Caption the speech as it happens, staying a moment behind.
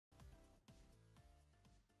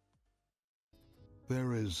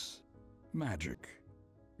There is magic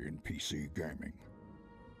in PC gaming.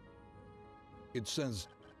 It says,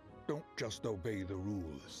 don't just obey the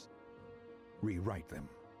rules, rewrite them.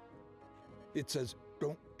 It says,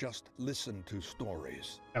 don't just listen to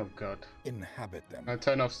stories, Oh god. inhabit them. I'll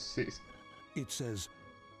turn off. It says,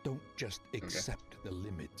 don't just accept the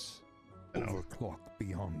limits, No. overclock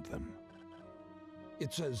beyond them.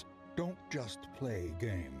 It says, don't just play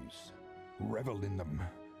games, revel in them,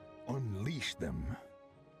 unleash them.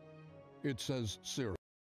 It says, seriously,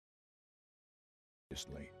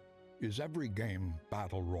 is every game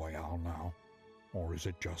Battle Royale now, or is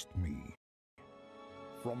it just me?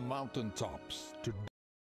 From mountaintops to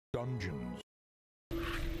dungeons.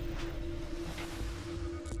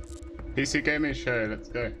 PC Gaming Show, let's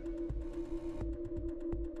go.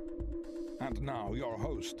 And now your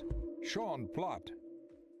host, Sean Plott.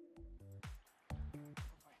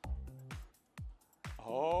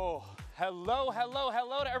 Oh, hello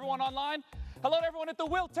to everyone online. Hello to everyone at the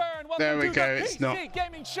Will Turn. Welcome There we to go, the it's PC not-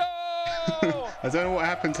 Gaming Show. I don't know what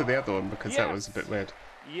happened to the other one because that was a bit weird.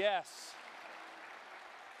 Yes.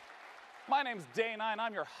 My name's Day9.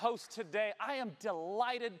 I'm your host today. I am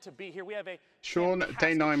delighted to be here. We have a Sean,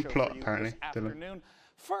 fantastic Day9 show Plott, for you apparently, this Dylan. afternoon.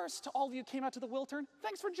 First, all of you came out to the Will Turn.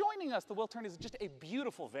 Thanks for joining us. The Will Turn is just a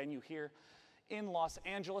beautiful venue here in Los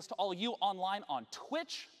Angeles. To all of you online on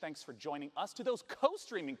Twitch, thanks for joining us. To those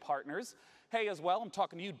co-streaming partners, hey as well, I'm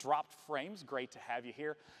talking to you, Dropped Frames. Great to have you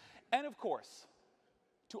here. And of course,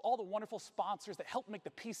 to all the wonderful sponsors that help make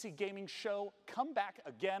the PC Gaming Show come back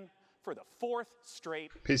again for the 4th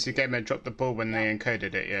straight PC year. Gamer dropped the ball when they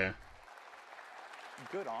encoded it, yeah.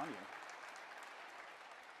 Good on you.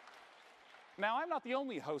 Now, I'm not the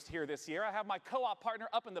only host here this year. I have my co-op partner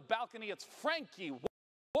up in the balcony. It's Frankie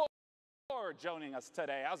Ward joining us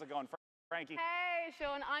today. How's it going, Frankie? Hey,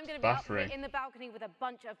 Sean. I'm going to be up here Buffering. in the balcony with a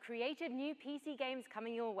bunch of creative new PC games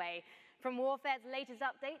coming your way. From Warfare's latest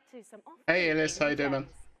update to some off. Hey Ellis, how you doing, man?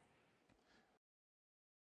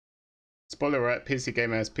 Spoiler alert, PC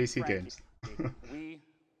Gamer has PC Frankie, games. we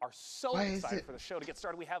are so Why is excited it- for the show to get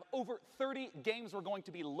started. We have over 30 games we're going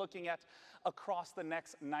to be looking at across the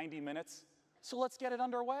next 90 minutes. So let's get it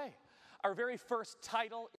underway. Our very first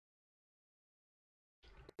title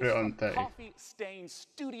Put is it on from 30. Coffee Stain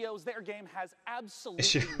Studios. Their game has absolutely Is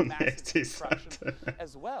she on massive the construction ST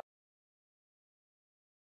as well.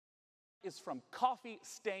 Is from Coffee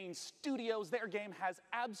Stain Studios. Their game has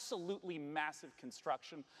absolutely massive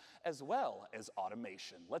construction as well as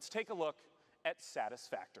automation. Let's take a look at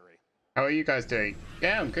Satisfactory. How are you guys doing?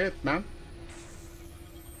 Yeah, I'm good, man.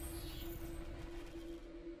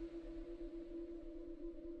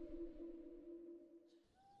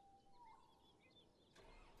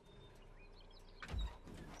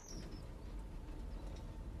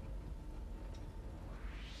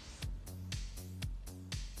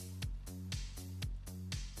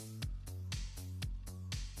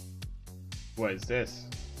 What is this?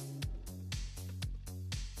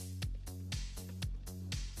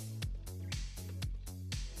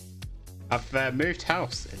 I've moved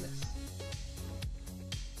house in this.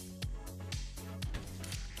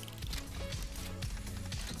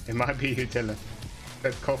 It might be you, Dylan.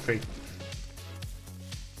 There's coffee.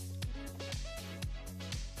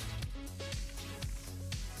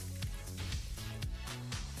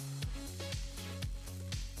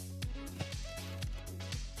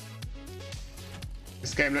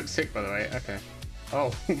 This game looks sick, by the way. Okay.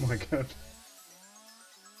 Oh, oh my god.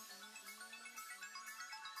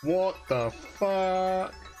 What the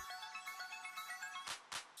fuck?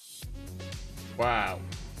 Wow.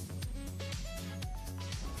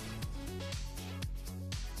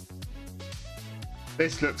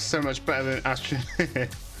 This looks so much better than Astro.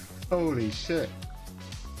 Holy shit.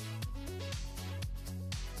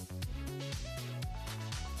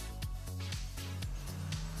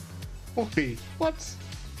 Holy, what?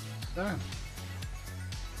 Damn.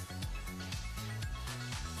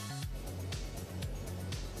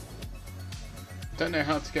 Don't know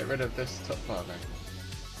how to get rid of this top part though.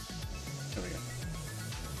 There we go.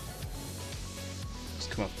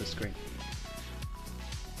 Just come off the screen.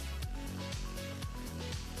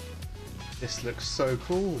 This looks so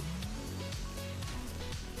cool.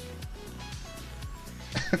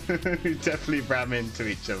 We definitely ram into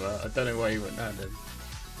each other. I don't know why you went that then.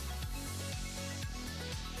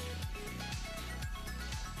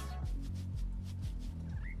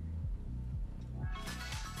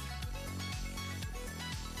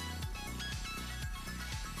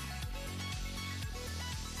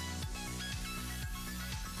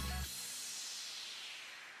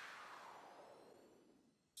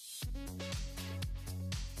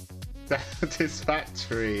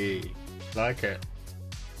 Satisfactory. Like it.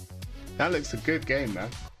 That looks a good game, man.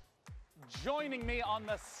 Joining me on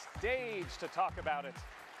the stage to talk about it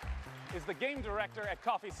is the game director at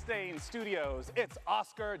Coffee Stain Studios. It's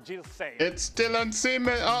Oscar Gilsane. It's Dylan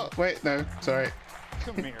Seaman. Oh, wait, no, sorry.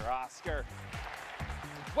 Come here, Oscar.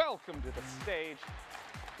 Welcome to the stage.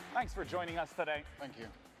 Thanks for joining us today. Thank you.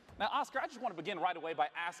 Now, Oscar, I just want to begin right away by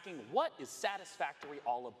asking, what is Satisfactory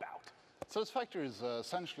all about? Satisfactory is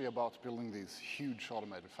essentially about building these huge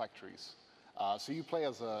automated factories. So you play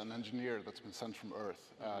as an engineer that's been sent from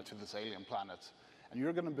Earth to this alien planet, and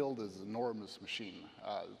you're going to build this enormous machine.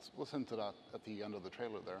 It was hinted at the end of the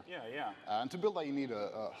trailer there. Yeah. And to build that, you need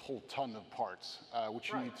a whole ton of parts, which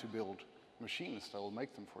you need to build machines that will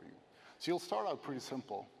make them for you. So you'll start out pretty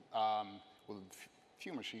simple with a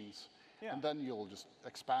few machines, and then you'll just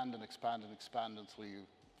expand and expand and expand until you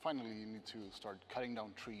finally need to start cutting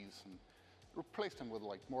down trees and replace them with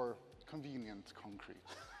like more convenient concrete.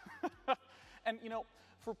 And you know,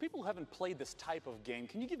 for people who haven't played this type of game,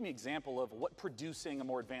 can you give me an example of what producing a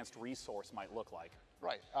more advanced resource might look like?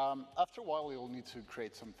 Right. After a while, you'll need to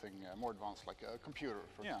create something more advanced, like a computer,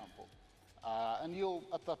 for example. And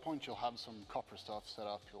at that point, you'll have some copper stuff set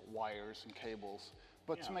up, your wires and cables.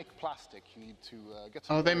 But to make plastic, you need to get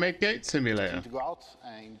some Oh, they oil. make Gate Simulator. You need to go out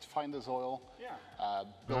and you need to find this oil,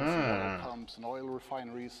 build some oil pumps and oil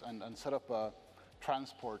refineries, and set up a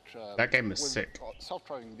transport That game is with sick.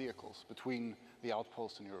 self-driving vehicles between the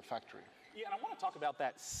outpost and your factory. Yeah, and I want to talk about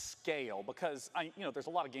that scale because there's a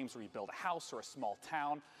lot of games where you build a house or a small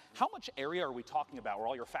town. How much area are we talking about where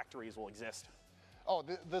all your factories will exist? Oh,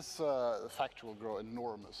 this factory will grow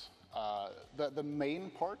enormous. The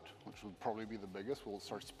main part, which will probably be the biggest, will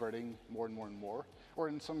start spreading more and more and more. Or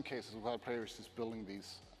in some cases, we'll have players just building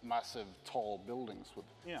these massive, tall buildings with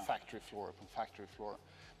factory floor upon factory floor.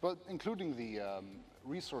 But including the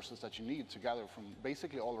resources that you need to gather from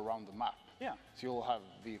basically all around the map. Yeah. So you'll have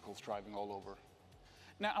vehicles driving all over.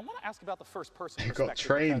 Now, I want to ask about the first-person You've perspective.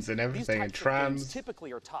 got trains because and everything these and types of games trams.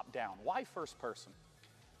 typically are top-down. Why first-person?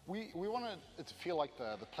 We wanted it to feel like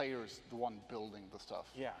the player is the one building the stuff.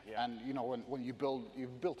 Yeah. And you know, when you've built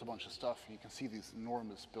a bunch of stuff, and you can see these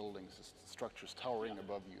enormous buildings, these structures towering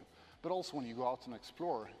above you. But also when you go out and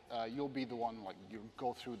explore, you'll be the one, like, you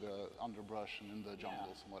go through the underbrush and in the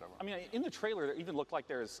jungles and whatever. I mean, in the trailer, it even looked like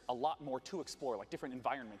there's a lot more to explore, like different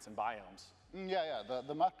environments and biomes. Yeah.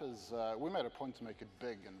 The map is, we made a point to make it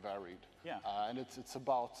big and varied. Yeah. And it's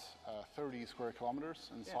about 30 square kilometers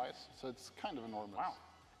in size, so it's kind of enormous. Wow.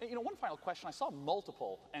 And, one final question. I saw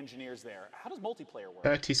multiple engineers there. How does multiplayer work?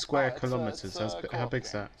 30 square It's kilometers. a How co-op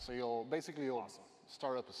big's game. that? So you'll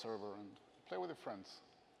start up a server and play with your friends.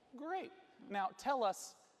 Great. Now, tell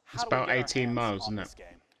us, how It's do we about get our 18 hands miles, on isn't this it?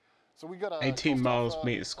 game? So we got a 18 closed miles alpha,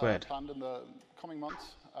 meters squared. planned in the coming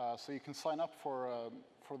months. So you can sign up for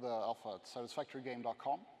the alpha at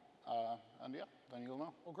satisfactorygame.com. And yeah, then you'll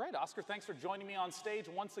know. Well, great. Oscar, thanks for joining me on stage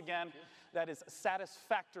once again. That is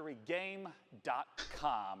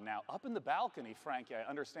satisfactorygame.com. Now, up in the balcony, Frankie, I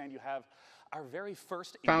understand you have our very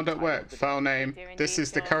first Found indie at title work. of the File name. Do This indeed,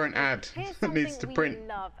 is the John. current ad. Here's It something needs to we print.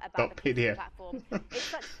 love about the PC PDF. platform. It's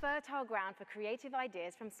such fertile ground for creative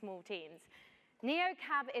ideas from small teams.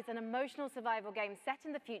 NeoCab is an emotional survival game set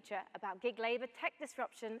in the future about gig labor, tech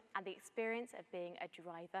disruption, and the experience of being a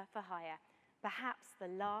driver for hire. Perhaps the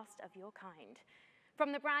last of your kind.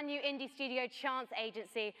 From the brand new indie studio Chance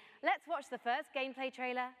Agency, let's watch the first gameplay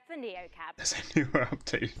trailer for NeoCab. There's a newer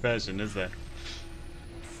updated version, is there?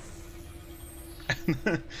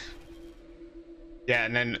 Yeah,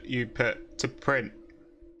 and then you put to print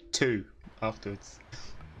 2 afterwards.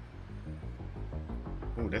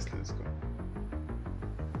 Oh, this looks cool.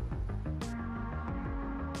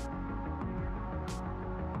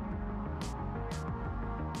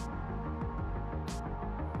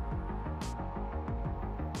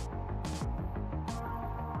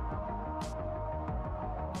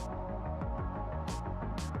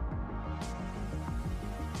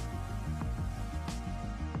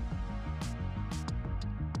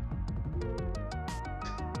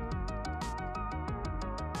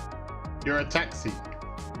 You're a taxi.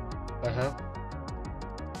 Uh-huh.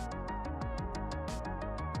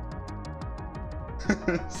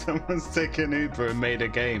 Someone's taken Uber and made a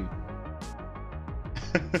game.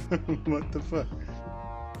 What the fuck?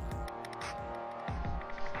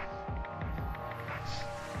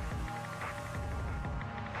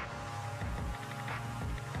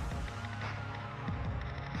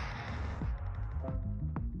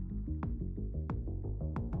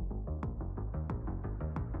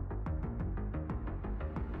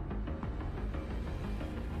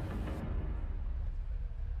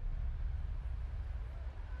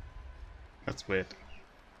 That's weird.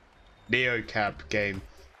 NeoCab game.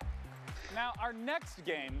 Now, our next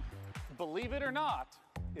game, believe it or not,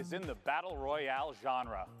 is in the Battle Royale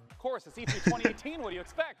genre. Of course, it's E3 2018, what do you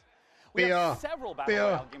expect? We have several Battle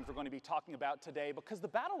Royale games we're going to be talking about today because the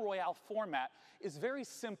Battle Royale format is very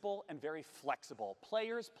simple and very flexible.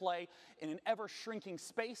 Players play in an ever-shrinking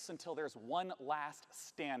space until there's one last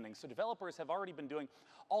standing. So developers have already been doing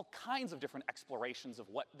all kinds of different explorations of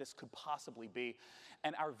what this could possibly be.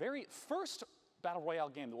 And our very first Battle Royale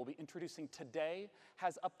game that we'll be introducing today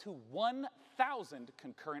has up to 1,000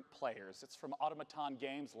 concurrent players. It's from Automaton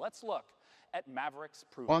Games. Let's look at Maverick's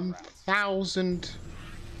Proving Grounds. 1,000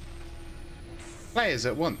 players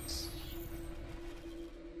at once.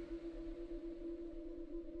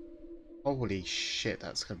 Holy shit,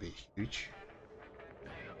 that's gonna be huge.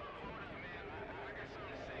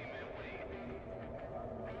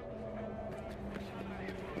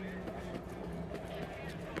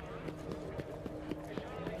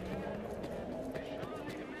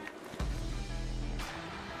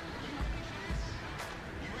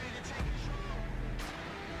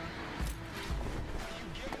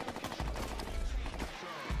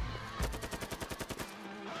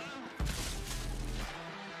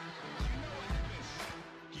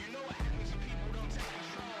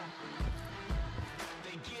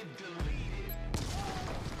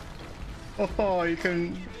 Oh, you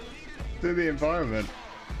can do the environment.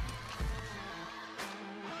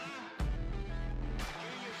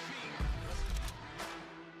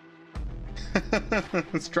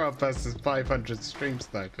 Strap versus 500 stream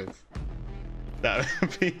snipers. That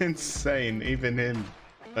would be insane, even him.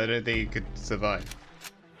 I don't think he could survive.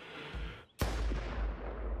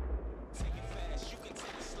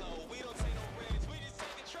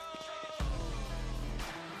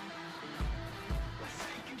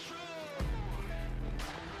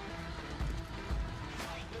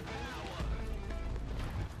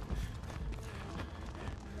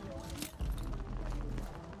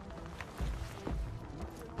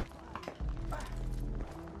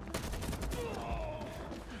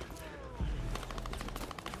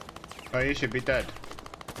 Oh, you should be dead.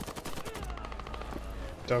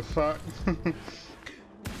 The fuck?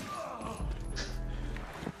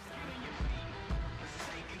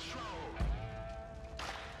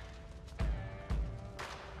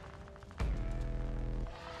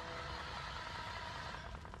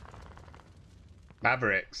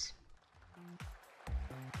 Mavericks.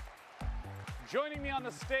 Joining me on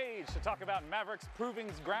the stage to talk about Maverick's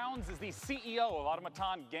Proving Grounds is the CEO of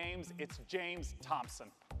Automaton Games. It's James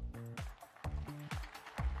Thompson.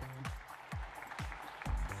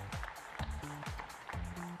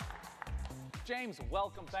 James,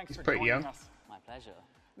 welcome. Thanks for joining us. My pleasure.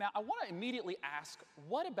 Now, I want to immediately ask,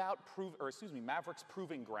 what about Maverick's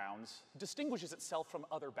Proving Grounds distinguishes itself from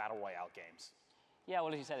other Battle Royale games? Yeah,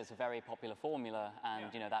 well, as you said, it's a very popular formula, and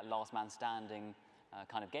you know that last man standing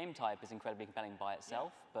kind of game type is incredibly compelling by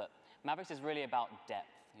itself. But Mavericks is really about depth.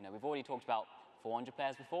 You know, we've already talked about 400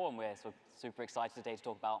 players before, and we're sort of super excited today to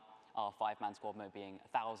talk about our 5-man squad mode being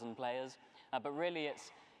 1,000 players. But really,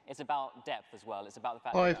 it's about depth as well. It's about the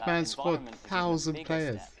fact that 5-man squad, 1,000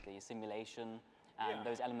 players. Step, the simulation and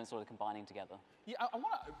those elements sort of combining together. Yeah, I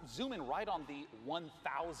want to zoom in right on the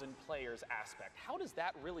 1,000 players aspect. How does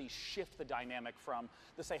that really shift the dynamic from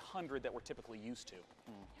the, say, 100 that we're typically used to?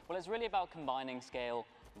 Well, it's really about combining scale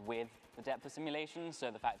with the depth of simulation.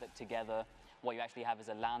 So the fact that together, what you actually have is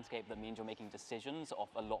a landscape that means you're making decisions off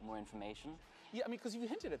a lot more information. Yeah, I mean, because you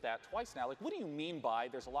hinted at that twice now. Like, what do you mean by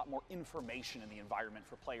there's a lot more information in the environment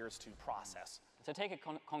for players to process? So take a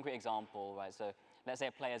concrete example, right? So let's say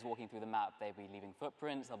a player's walking through the map. They'll be leaving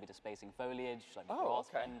footprints. They'll be displacing foliage, like grass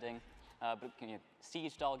bending. But you know,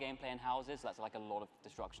 siege-style gameplay in houses, that's like a lot of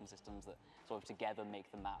destruction systems that sort of together make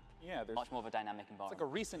the map. Yeah, there's much more of a dynamic environment. It's like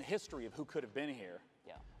a recent history of who could have been here.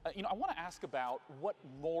 Yeah. You know, I want to ask about what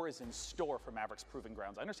more is in store for Maverick's Proving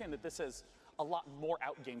Grounds. I understand that this has a lot more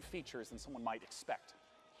out-game features than someone might expect.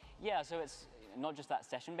 Yeah, so it's not just that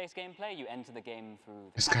session-based gameplay. You enter the game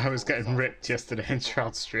through... This guy was getting ripped yesterday in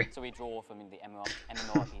Shroud Stream. So we draw from the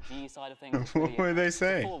MMORPG side of things. What were they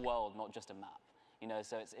saying? It's a full world, not just a map. You know,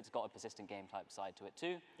 so it's got a persistent game type side to it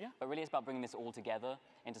too. Yeah. But really it's about bringing this all together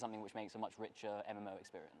into something which makes a much richer MMO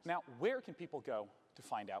experience. Now, where can people go to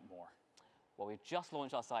find out more? Well, we've just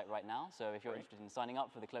launched our site right now, so if you're interested in signing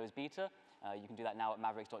up for the closed beta, you can do that now at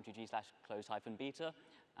mavericks.gg/closed-beta.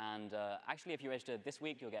 And actually, if you register this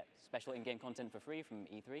week, you'll get special in-game content for free from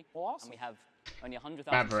E3. Well, awesome. And we have only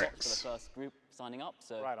 100,000 slots for the first group signing up,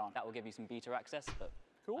 so that will give you some beta access, but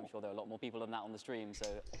cool. I'm sure there are a lot more people than that on the stream, so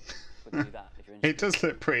quickly do that if you're He interested. does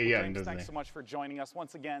look pretty young, James, doesn't thanks he? so much for joining us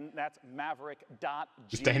once again. That's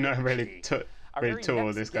Maverick.gg. They not really Our really very tall.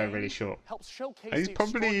 next This guy game really short. helps showcase He's the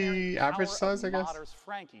probably extraordinary average power size, of I guess. modders.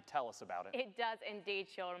 Frankie, tell us about it. It does indeed,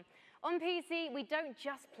 Sean. On PC, we don't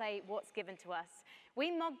just play what's given to us. We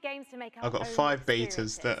mod games to make our I've got own 5 betas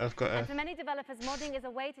experiences. that I've got And for to many developers, modding is a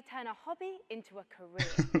way to turn a hobby into a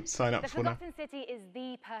career. sign up The for now. Forgotten City is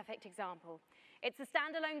the perfect example. It's a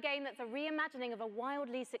standalone game that's a reimagining of a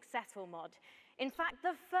wildly successful mod. In fact,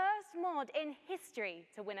 the first mod in history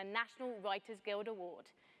to win a National Writers Guild Award.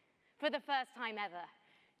 For the first time ever,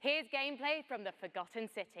 here's gameplay from the Forgotten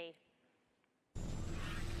City.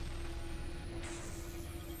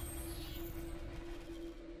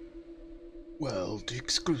 World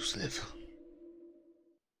exclusive.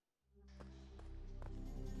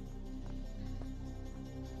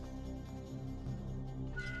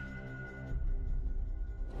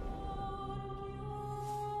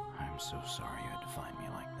 I'm so sorry you had to find me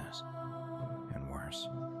like this. And worse,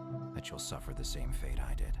 that you'll suffer the same fate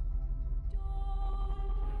I did.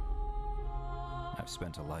 I've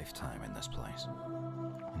spent a lifetime in this place.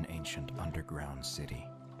 An ancient underground city.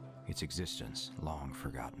 Its existence long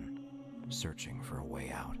forgotten. Searching for a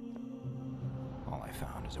way out. All I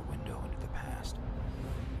found is a window into the past.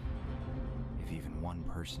 If even one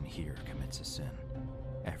person here commits a sin,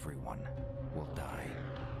 everyone will die.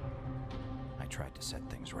 I tried to set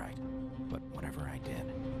things right, but whatever I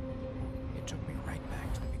did, it took me right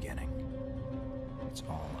back to the beginning. It's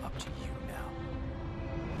all up to you now.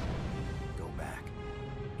 Go back,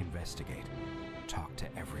 investigate, talk to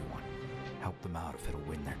everyone, help them out if it'll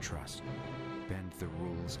win their trust. Bend the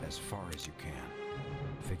rules as far as you can.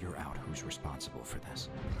 Figure out who's responsible for this.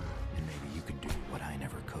 And maybe you can do what I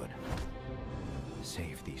never could.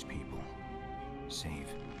 Save these people. Save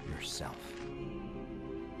yourself.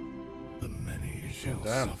 The many shall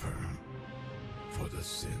damn. suffer for the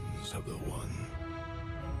sins of the one.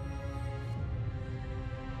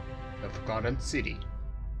 The Forgotten City.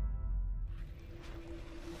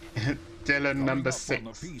 Dylan Coming number up on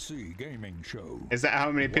the 6. PC gaming show. Is that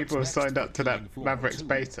how many What's people have next signed for up to that Killing Floor Mavericks 2?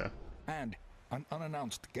 beta? And an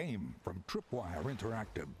unannounced game from Tripwire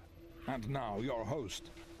Interactive. And now your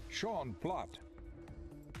host, Sean Plott.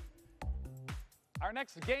 Our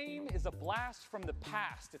next game is a blast from the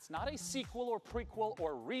past. It's not a sequel or prequel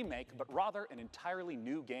or remake, but rather an entirely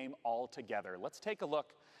new game altogether. Let's take a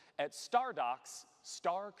look at Stardock's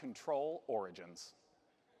Star Control Origins.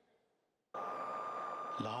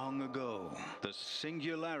 Long ago, the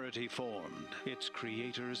Singularity formed, its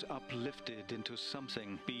creators uplifted into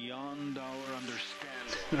something beyond our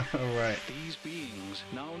understanding. Alright. These beings,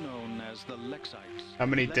 now known as the Lexites, How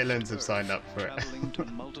many left Dylans have Earth, signed up for it? traveling to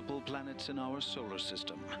multiple planets in our solar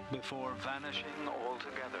system before vanishing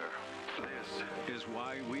altogether. This is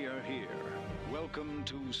why we are here. Welcome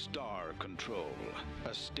to Star Control,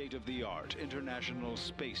 a state-of-the-art international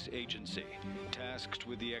space agency tasked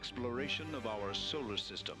with the exploration of our solar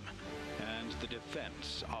system and the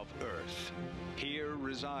defense of Earth. Here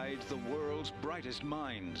reside the world's brightest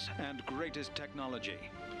minds and greatest technology,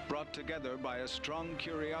 brought together by a strong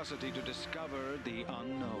curiosity to discover the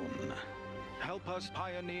unknown. Help us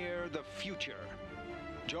pioneer the future.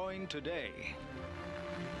 Join today.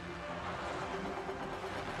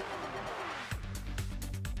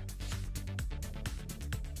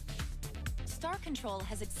 Star Control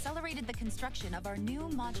has accelerated the construction of our new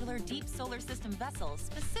modular deep solar system vessel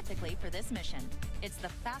specifically for this mission. It's the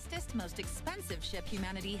fastest, most expensive ship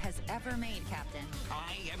humanity has ever made, Captain.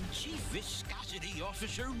 I am Chief Viscosity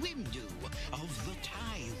Officer Windu of the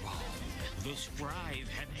Tyrone. The Scribe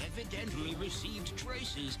had evidently received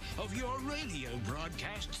traces of your radio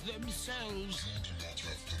broadcasts themselves.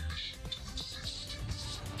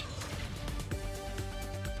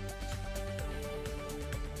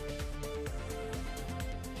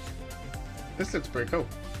 This looks pretty cool.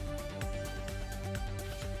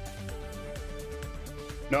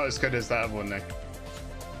 Not as good as that other one though.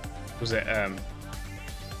 Was it the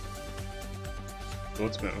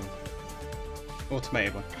ultimate one?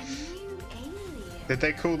 Automated one. Did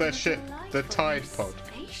they call their ship the Tide Pod?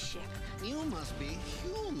 Spaceship. You must be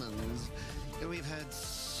humans. We've heard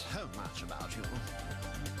so much about you.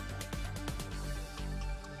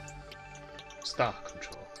 Star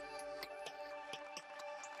Control.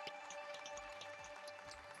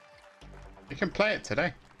 You can play it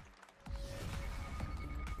today.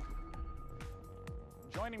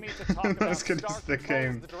 Joining me to talk about As good Star as the Control is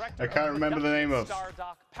game the director I can't of remember the name of.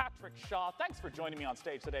 Stardock, Patrick Shaw. Thanks for joining me on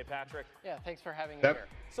stage today, Patrick. Yeah, thanks for having me Yep. here.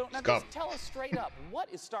 So now Scott. just tell us straight up, what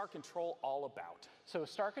is Star Control all about? So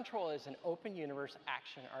Star Control is an open universe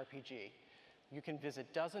action RPG. You can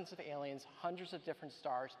visit dozens of aliens, hundreds of different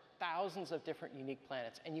stars, thousands of different unique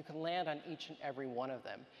planets, and you can land on each and every one of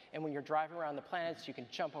them. And when you're driving around the planets, you can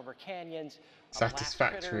jump over canyons, blast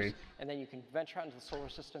critters, and then you can venture out into the solar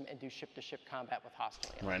system and do ship-to-ship combat with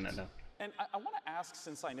hostile aliens. Right, And I want to ask,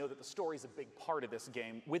 since I know that the story is a big part of this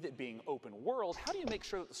game, with it being open world, how do you make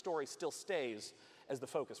sure that the story still stays as the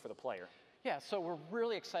focus for the player? Yeah, so we're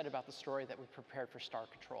really excited about the story that we prepared for Star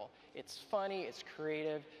Control. It's funny, it's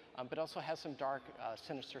creative, but also has some dark,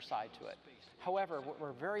 sinister side to it. However, what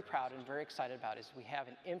we're very proud and very excited about is we have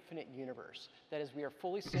an infinite universe. That is, we are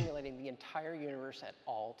fully simulating the entire universe at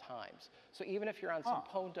all times. So even if you're on some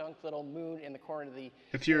podunk little moon in the corner of the...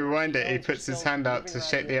 If you rewind it, he puts his hand out to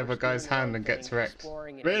shake the other guy's hand and gets wrecked.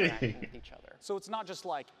 Really? So it's not just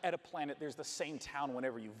like at a planet there's the same town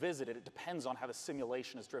whenever you visit it. It depends on how the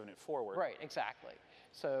simulation has driven it forward. Right, exactly.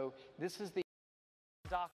 So this is the...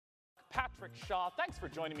 Doc Patrick Shaw. Thanks for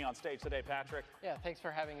joining me on stage today, Patrick. Yeah, thanks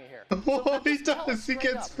for having me here. What he does, he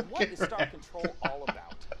gets what is Star Control all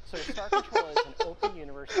about? So Star Control is an open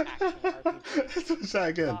universe action RPG. Let's try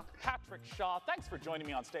again. Doc Patrick Shaw. Thanks for joining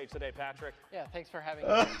me on stage today, Patrick. Yeah, thanks for having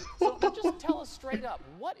me. So just tell us straight up,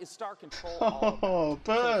 what is Star Control all about? Oh,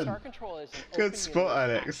 burn. So Star Control is an Good open spot,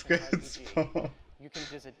 universe Alex. Good action RPG. spot. You can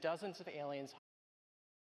visit dozens of aliens.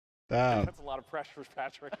 Damn. That's a lot of pressure,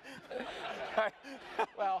 Patrick.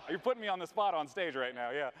 Well, you're putting me on the spot on stage right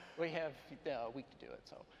now, yeah. We have a week to do it,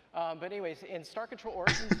 so. But anyways, in Star Control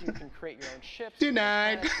Origins, you can create your own ships,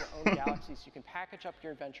 Denied. your own galaxies. You can package up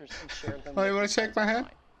your adventures and share them. Oh, you want to shake my hand?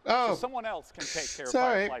 Oh. So someone else can take care of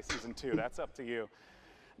Sorry. Firefly Season 2. That's up to you.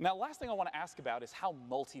 Now, last thing I want to ask about is how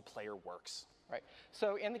multiplayer works. Right.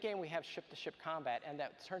 So in the game, we have ship-to-ship combat, and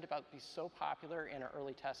that turned out to be so popular in our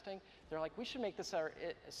early testing. They're like, we should make this a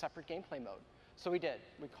separate gameplay mode. So we did.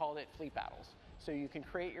 We called it Fleet Battles. So you can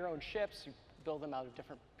create your own ships, you build them out of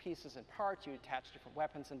different pieces and parts, you attach different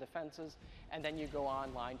weapons and defenses, and then you go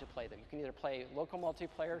online to play them. You can either play local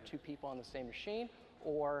multiplayer, 2 people on the same machine,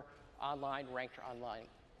 or online, ranked or online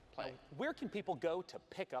play. Where can people go to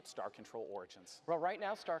pick up Star Control Origins? Well, right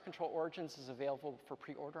now, Star Control Origins is available for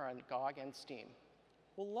pre-order on GOG and Steam.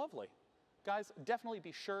 Well, lovely. Guys, definitely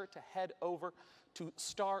be sure to head over to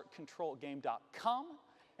starcontrolgame.com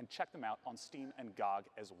and check them out on Steam and GOG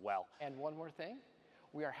as well. And one more thing,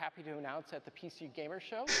 we are happy to announce at the PC Gamer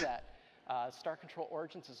Show that Star Control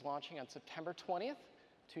Origins is launching on September 20th,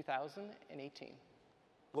 2018.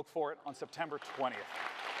 Look for it on September 20th.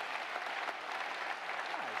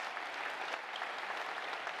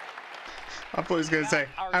 I thought he was going to say,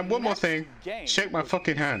 and one more thing, shake my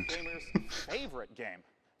fucking hand. Gamers' favorite game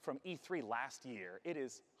from E3 last year. It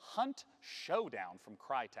is Hunt Showdown from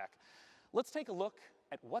Crytek. Let's take a look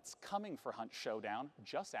at what's coming for Hunt Showdown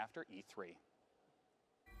just after E3.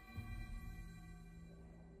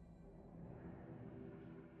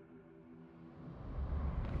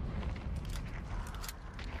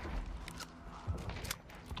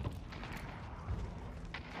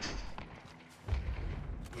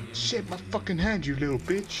 Shake my fucking hand, you little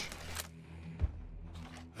bitch.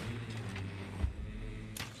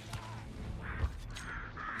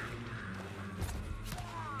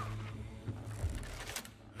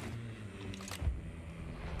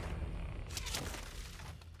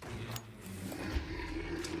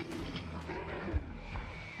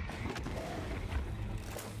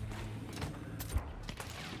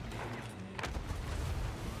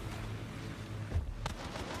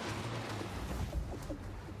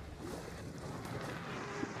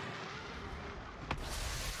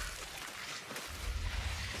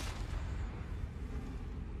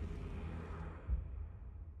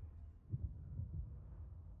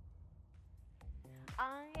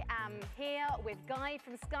 I am here with Guy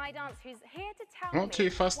from Skydance, who's here to tell I'm not too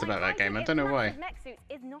fussed about that game. I don't know why. Mech Suits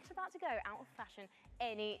is not about to go out of fashion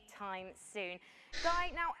anytime soon.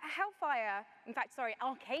 Guy, now Hellfire, in fact, sorry,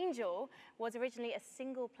 Archangel was originally a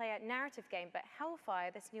single-player narrative game, but Hellfire,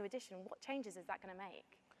 this new edition, what changes is that going to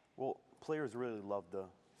make? Well, players really loved the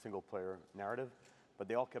single-player narrative, but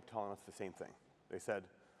they all kept telling us the same thing. They said,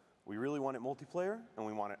 we really want it multiplayer, and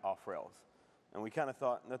we want it off-rails. And we kind of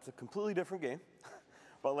thought, that's a completely different game,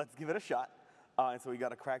 but let's give it a shot. And so we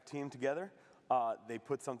got a crack team together. They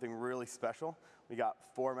put something really special. We got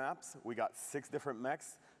 4 maps. We got 6 different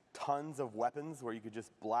mechs, tons of weapons where you could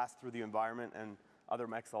just blast through the environment and other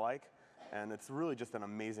mechs alike. And it's really just an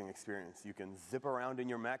amazing experience. You can zip around in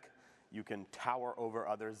your mech. You can tower over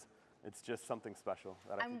others. It's just something special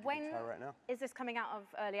that I think you can try right now. Is this coming out of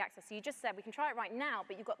early access? So you just said we can try it right now,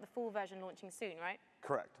 but you've got the full version launching soon, right?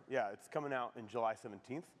 Correct. Yeah, it's coming out in July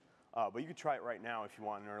 17th. But you can try it right now if you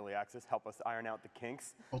want in early access. Help us iron out the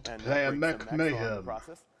kinks and Multiplayer break mech some necks along the mayhem.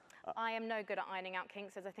 process. I am no good at ironing out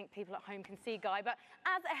kinks, as I think people at home can see, Guy, but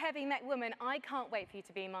as a heavy mech woman, I can't wait for you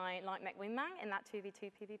to be my light mech wingman in that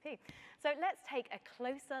 2v2 PvP. So let's take a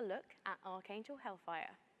closer look at Archangel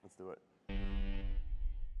Hellfire. Let's do it.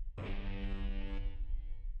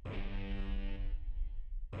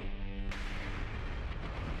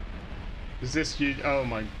 Is this you? Oh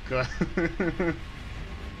my god.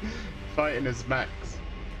 Fighting as Max.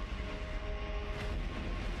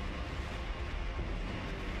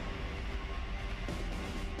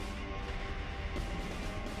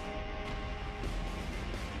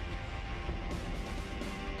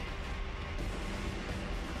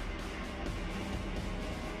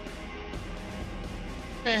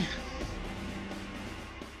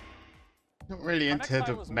 Not really into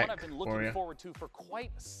the one mech I've been looking warrior. forward to for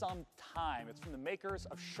quite some time. It's from the makers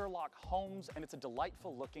of Sherlock Holmes, and it's a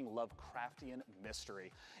delightful-looking Lovecraftian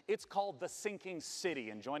mystery. It's called The Sinking City,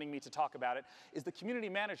 and joining me to talk about it is the community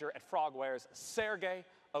manager at Frogwares, Sergey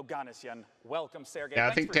Oganessian. Welcome, Sergey. Yeah,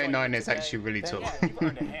 I Thanks think for joining Day9 me is today. actually really tall. Yeah, you've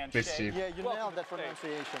earned a handshake. Missed you. Yeah, you Welcome nailed to that the stage.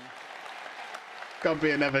 pronunciation. Can't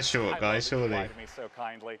be another short I guy, love that you surely. replied to me so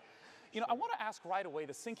kindly. You know, I want to ask right away,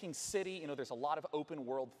 The Sinking City, you know, there's a lot of open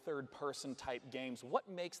world, third-person type games. What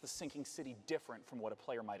makes The Sinking City different from what a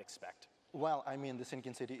player might expect? Well, I mean, The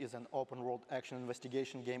Sinking City is an open-world action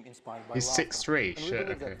investigation game inspired by He's Lovecraft. 6'3", and we shit, believe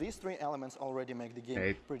okay. that these three elements already make the game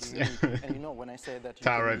Okay. pretty unique. And you know, when I say that you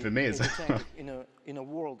Tower can over be me as well. entertained in a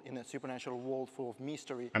world, in a supernatural world full of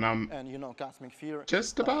mystery And I'm you know, cosmic fear,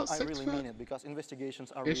 just about I really 6 mean foot. it, because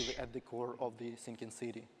investigations are Ish. really at the core of The Sinking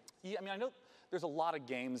City. Yeah, I mean, I know there's a lot of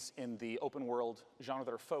games in the open world genre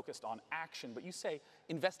that are focused on action, but you say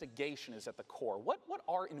investigation is at the core. What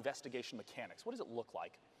are investigation mechanics? What does it look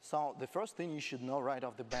like? So the first thing you should know right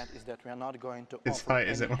off the bat is that we are not going to It's offer right,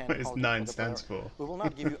 is any it what his hand-holding 9 for the stands player. for? We will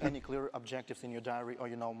not give you any clear objectives in your diary or,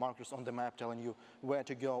 you know, markers on the map telling you where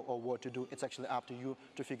to go or what to do. It's actually up to you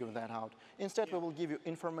to figure that out. Instead, we will give you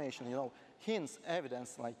information, you know, hints,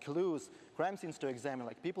 evidence, like clues, crime scenes to examine,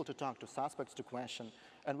 like people to talk to, suspects to question.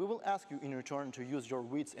 And we will ask you in return to use your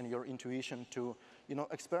wits and your intuition to, you know,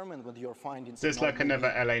 experiment with your findings. Just you know, like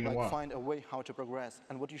another maybe, LA Noire. like find a way how to progress.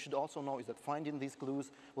 And what you should also know is that finding these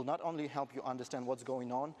clues will not only help you understand what's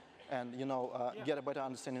going on and, you know, get a better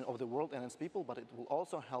understanding of the world and its people, but it will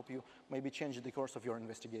also help you maybe change the course of your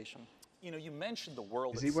investigation. You know, you mentioned the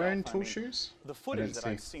world Is he itself. wearing I tall mean, shoes? The I footage don't that see.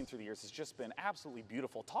 I've seen through the years has just been absolutely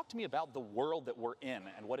beautiful. Talk to me about the world that we're in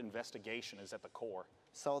and what investigation is at the core.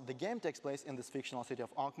 So the game takes place in this fictional city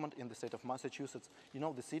of Oakmont in the state of Massachusetts. You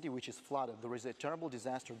know, the city which is flooded. There is a terrible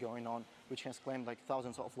disaster going on which has claimed like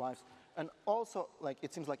thousands of lives. And also, like,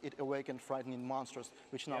 it seems like it awakened frightening monsters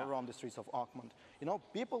which now roam the streets of Oakmont. You know,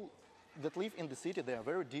 people that live in the city, they are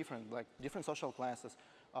very different, like different social classes,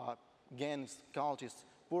 gangs, cultists,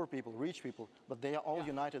 poor people, rich people, but they are all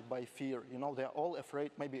united by fear. You know, they are all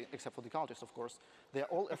afraid, maybe except for the cultists, of course, they are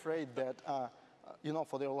all afraid that, you know,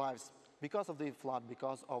 for their lives because of the flood,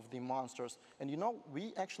 because of the monsters. And you know,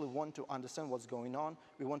 we actually want to understand what's going on.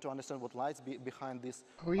 We want to understand what lies behind this.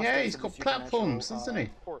 Oh yeah, he's got platforms, doesn't he?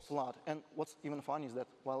 Flood. And what's even funny is that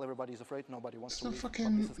while everybody is afraid, nobody wants to It's a leave. fucking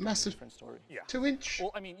But this is kind of a massive different story. Yeah. 2-inch.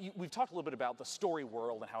 Well, I mean, we've talked a little bit about the story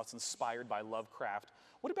world and how it's inspired by Lovecraft.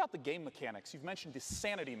 What about the game mechanics? You've mentioned the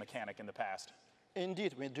sanity mechanic in the past.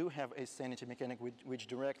 Indeed, we do have a sanity mechanic which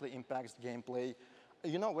directly impacts gameplay.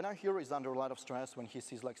 You know, when our hero is under a lot of stress, when he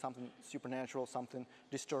sees like something supernatural, something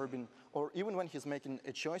disturbing, or even when he's making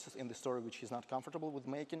choices in the story which he's not comfortable with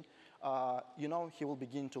making, you know, he will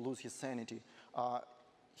begin to lose his sanity.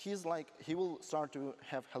 He will start to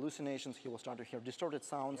have hallucinations, he will start to hear distorted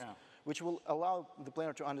sounds, which will allow the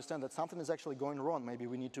player to understand that something is actually going wrong. Maybe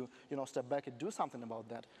we need to, you know, step back and do something about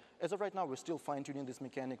that. As of right now, we're still fine-tuning this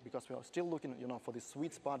mechanic because we are still looking, you know, for this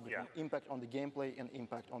sweet spot between impact on the gameplay and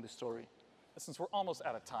impact on the story. Since we're almost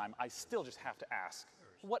out of time, I still just have to ask,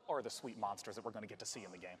 what are the sweet monsters that we're going to get to see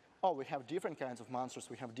in the game? Oh, we have different kinds of monsters.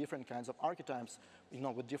 We have different kinds of archetypes, you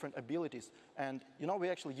know, with different abilities. And, you know, we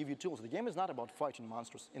actually give you tools. The game is not about fighting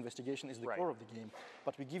monsters. Investigation is the core of the game.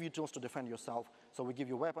 But we give you tools to defend yourself. So we give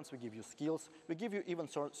you weapons, we give you skills, we give you even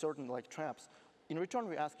certain, like, traps. In return,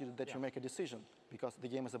 we ask you that you make a decision, because the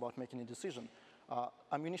game is about making a decision.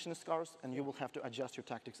 Ammunition is scarce, and you will have to adjust your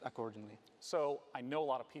tactics accordingly. So I know a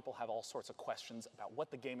lot of people have all sorts of questions about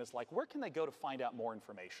what the game is like. Where can they go to find out more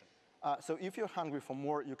information? So if you're hungry for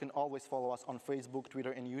more, you can always follow us on Facebook,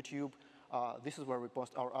 Twitter, and YouTube. This is where we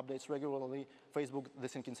post our updates regularly. Facebook, The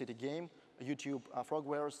Sinking City Game, YouTube,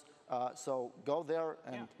 Frogwares. So go there,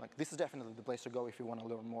 and like, this is definitely the place to go if you want to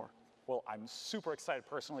learn more. Well, I'm super excited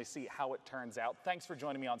personally to see how it turns out. Thanks for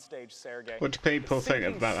joining me on stage, Sergey. What do people think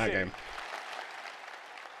Sinking about that City. game?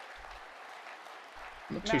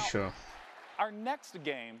 Not too sure. Our next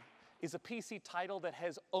game is a PC title that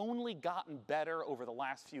has only gotten better over the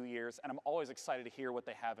last few years, and I'm always excited to hear what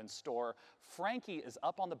they have in store. Frankie is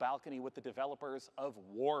up on the balcony with the developers of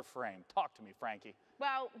Warframe. Talk to me, Frankie.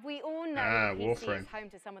 Well, we all know that PC Warframe. is home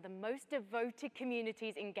to some of the most devoted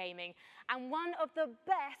communities in gaming, and one of the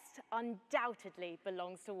best undoubtedly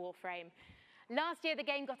belongs to Warframe. Last year, the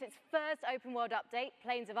game got its first open-world update,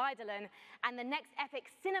 Plains of Eidolon, and the next epic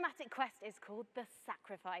cinematic quest is called The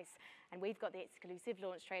Sacrifice. And we've got the exclusive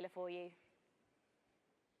launch trailer for you.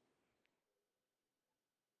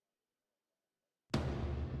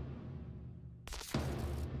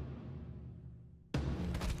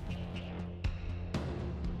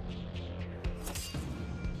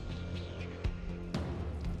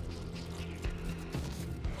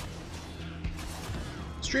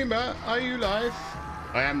 Streamer, are you live?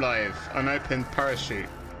 I am live. Unopened parachute.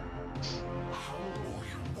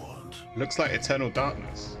 Looks like Eternal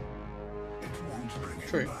Darkness.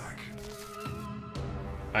 True.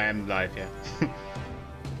 I am live, yeah.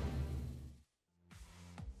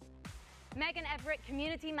 Megan Everett,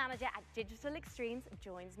 Community Manager at Digital Extremes,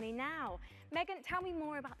 joins me now. Megan, tell me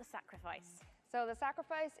more about The Sacrifice. So The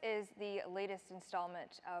Sacrifice is the latest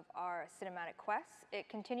installment of our cinematic quests. It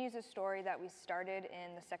continues a story that we started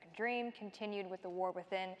in The Second Dream, continued with The War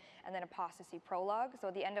Within, and then Apostasy Prologue. So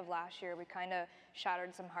at the end of last year, we kind of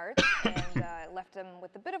shattered some hearts and left them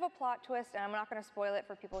with a bit of a plot twist, and I'm not going to spoil it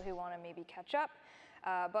for people who want to maybe catch up.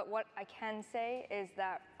 But what I can say is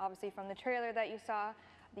that, obviously from the trailer that you saw,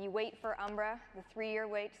 the wait for Umbra, the 3-year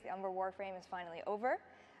wait to the Umbra Warframe is finally over.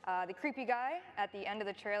 The creepy guy at the end of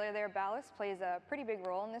the trailer there, Ballast, plays a pretty big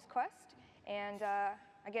role in this quest. And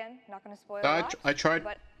again, not going to spoil a lot, I tried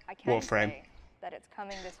but I can Warframe. say that it's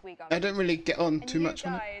coming this week on I don't really get on too much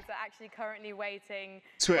on it. You guys are actually currently waiting.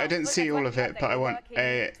 Sweet, I didn't well, see all of it, but I want working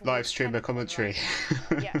a towards live streamer commentary.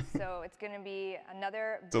 Yes, so it's going to be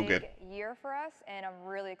another It's all big good. year for us, and I'm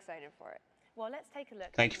really excited for it. Well, let's take a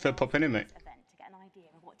look. Thank you for popping in, mate. Event to get an idea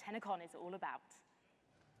of what TennoCon is all about.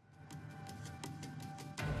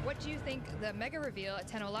 What do you think the mega reveal at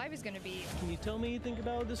Tenno Live is going to be? Can you tell me anything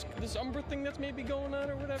about this Umbra thing that's maybe going on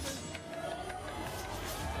or whatever?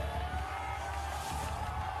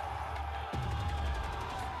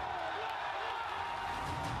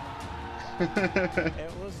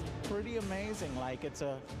 It was pretty amazing. Like, it's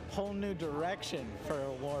a whole new direction for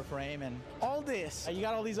Warframe, and all this. You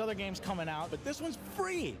got all these other games coming out, but this one's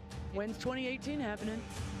free. When's 2018 happening?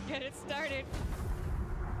 Get it started.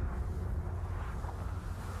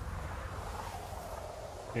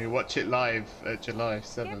 You watch it live at July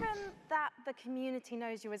 7th. Given that the community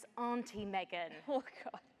knows you as Auntie Megan, oh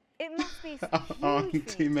God, it must be huge for Auntie you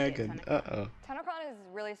to Megan. get TennoCon. Uh-oh. TennoCon is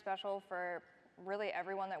really special for really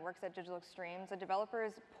everyone that works at Digital Extremes. The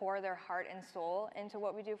developers pour their heart and soul into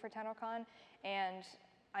what we do for TennoCon, and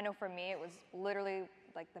I know for me it was literally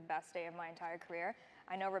like the best day of my entire career.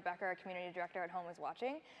 I know Rebecca, our community director at home, is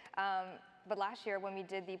watching. But last year when we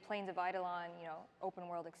did the Plains of Eidolon, open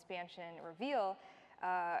world expansion reveal,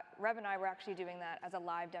 Reb and I were actually doing that as a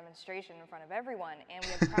live demonstration in front of everyone, and we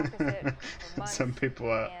had practiced it for months. Some people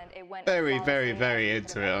are and it went very, very, flawlessly very as we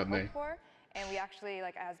into could it, have aren't they? hoped for. And we actually,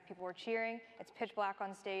 like, as people were cheering, it's pitch black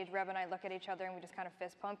on stage. Reb and I look at each other and we just kind of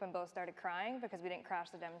fist pump and both started crying because we didn't crash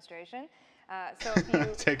the demonstration. So if you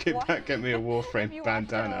Take it back, get me a if Warframe you watch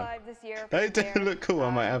Tenno bandana. Live this year, They from do there, look cool, I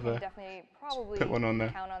might have you a can definitely probably put one on there.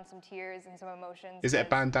 count on some tears and some emotions. Is it a 'cause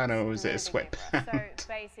bandana or is it a it's really big game for us. sweatband? So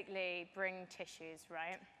basically, bring tissues,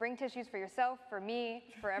 right? Bring tissues for yourself, for me,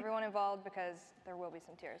 for everyone involved, because there will be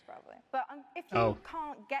some tears probably. But if you Oh,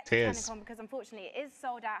 can't get to tears. TennoCon because unfortunately it is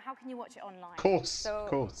sold out, how can you watch it online? So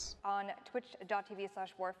course. on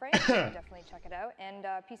twitch.tv/Warframe, you can definitely check it out. And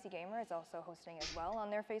PC Gamer is also hosting as well on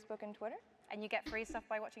their Facebook and Twitter. And you get free stuff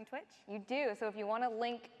by watching Twitch? You do. So if you want to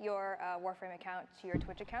link your Warframe account to your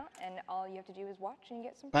Twitch account, and all you have to do is watch and you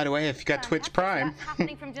get some. By the way, if you got Twitch Prime, That's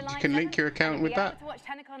happening from July you can link 7th, your and account you'll with be that. able to watch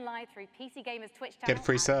TennoCon live through PC Gamer's Twitch Get a channel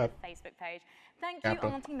free and sub. his Facebook page. Thank you, Apple.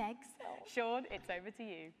 Auntie Megs. Sean, it's over to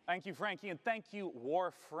you. Thank you, Frankie, and thank you,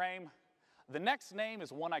 Warframe. The next name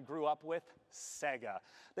is one I grew up with, Sega.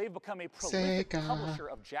 They've become a prolific Sega. publisher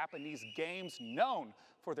of Japanese games known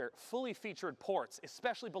for their fully featured ports,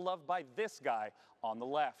 especially beloved by this guy on the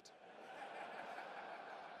left.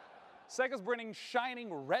 Sega's bringing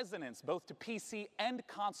shining resonance both to PC and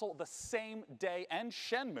console the same day, and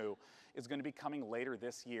Shenmue is going to be coming later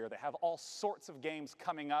this year. They have all sorts of games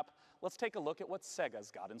coming up. Let's take a look at what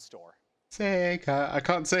Sega's got in store. Sega. I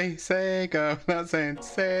can't say Sega without saying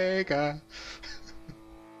Sega.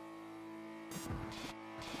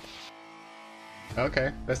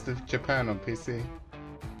 Okay, Best of Japan on PC.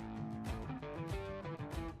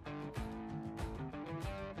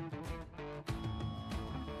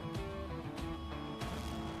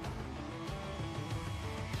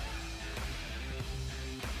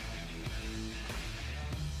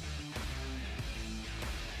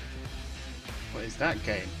 is that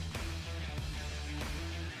game?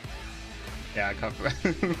 Yeah, I can't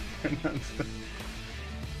pronounce that.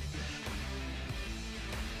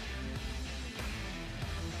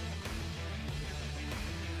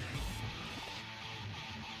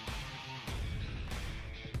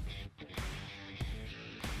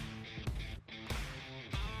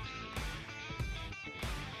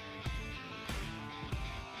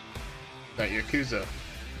 That Yakuza.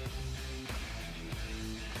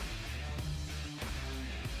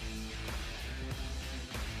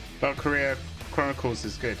 Valkyria Chronicles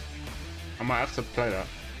is good. I might have to play that.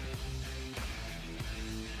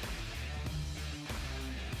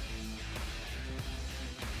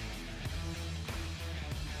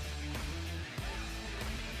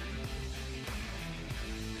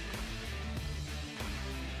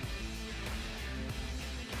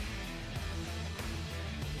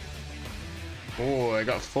 Oh, I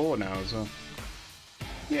got 4 now as well.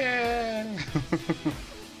 Yeah.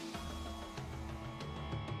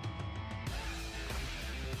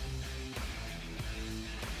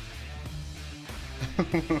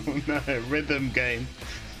 No, rhythm game.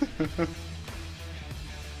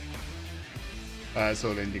 That's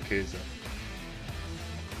all in Yakuza.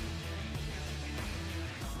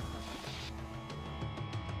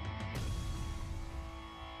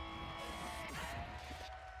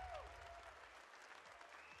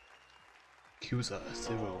 Yakuza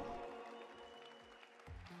 0.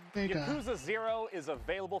 Yakuza 0 is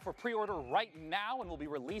available for pre-order right now and will be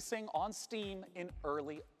releasing on Steam in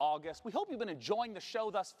early August. We hope you've been enjoying the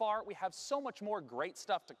show thus far. We have so much more great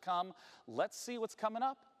stuff to come. Let's see what's coming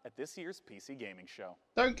up at this year's PC Gaming Show.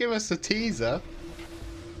 Don't give us a teaser.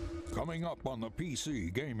 Coming up on the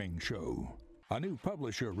PC Gaming Show, a new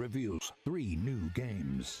publisher reveals 3 new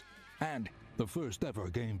games, and the first ever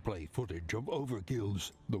gameplay footage of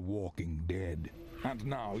Overkill's The Walking Dead. And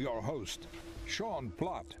now your host, Sean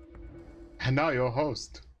Plott. And now your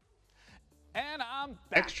host. And I'm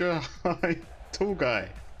back. Extra high tall guy.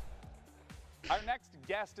 Our next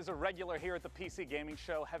guest is a regular here at the PC Gaming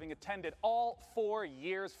Show, having attended all 4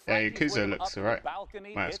 years. Yeah, Yakuza looks alright.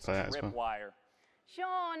 Might have to play that as well.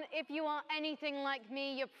 Sean, if you are anything like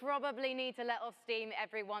me, you probably need to let off steam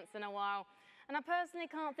every once in a while. And I personally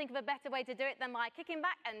can't think of a better way to do it than by kicking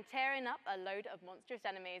back and tearing up a load of monstrous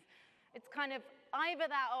enemies. It's kind of either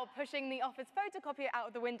that or pushing the office photocopier out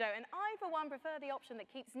of the window, and I, for one, prefer the option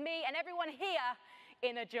that keeps me and everyone here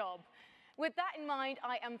in a job. With that in mind,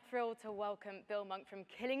 I am thrilled to welcome Bill Monk from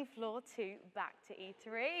Killing Floor 2 back to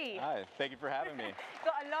E3. Hi, thank you for having me.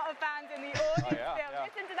 Got a lot of fans in the audience still. Yeah.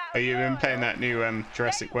 Listen to that. Are you been playing that new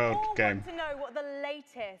Jurassic World game? To know what the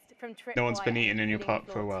latest from Tripwire. No one's been eating in your park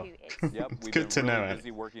for a while. Yep, It's good to know. We've been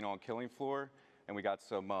busy working on Killing Floor, and we got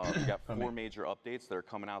some. We got 4 major updates that are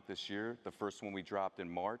coming out this year. The first one we dropped in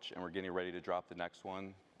March, and we're getting ready to drop the next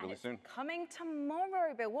one really soon. Coming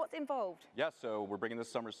tomorrow, Bill. What's involved? Yeah, so we're bringing the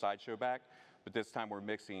summer sideshow back, but this time we're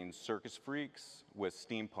mixing circus freaks with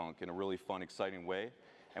steampunk in a really fun, exciting way.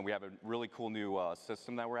 And we have a really cool new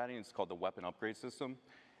system that we're adding. It's called the Weapon Upgrade System.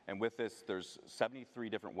 And with this, there's 73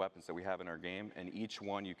 different weapons that we have in our game, and each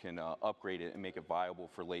one you can upgrade it and make it viable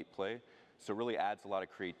for late play. So it really adds a lot of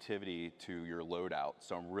creativity to your loadout.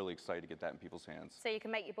 So I'm really excited to get that in people's hands. So you can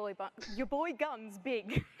make your boy guns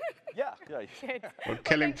big. Yeah. Good. Well,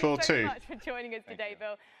 Killing Floor 2. Thank you so much for joining us today,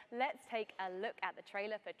 Bill. Let's take a look at the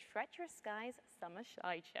trailer for Treacherous Skies Summer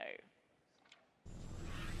Sideshow.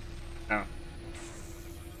 Oh.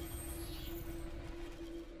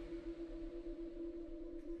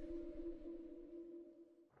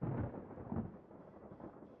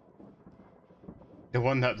 The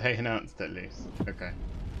one that they announced, at least. Okay.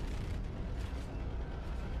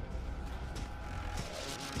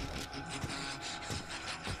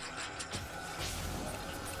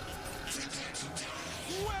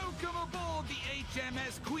 Welcome aboard the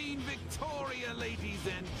HMS Queen Victoria, ladies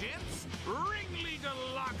and gents. Ringleader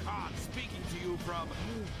Lockhart speaking to you from,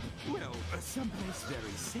 well, someplace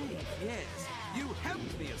very safe, yes. You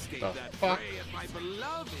helped me escape that fray at my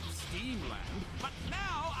beloved Steamland, but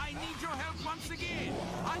now I need your help once again.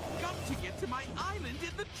 I've got to get to my island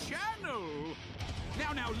in the channel.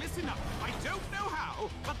 Now, listen up. I don't know how,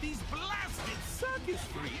 but these blasted circus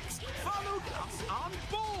freaks followed us on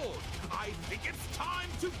board. I think it's time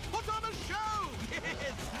to put on a show.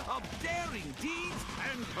 Yes, of daring deeds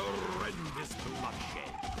and horrendous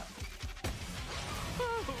bloodshed.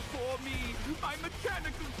 Oh, poor me. My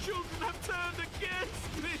mechanical children have turned against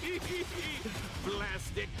me.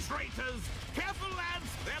 Blasted traitors. Careful,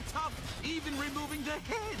 lads. They're tough. Even removing the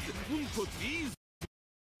head. Put these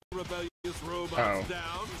rebellious robots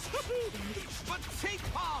down. But take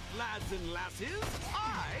heart, lads and lasses.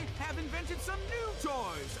 I have invented some new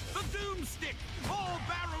toys. The Doomstick. All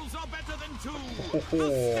barrels are better than two.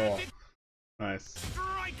 The Static Nice.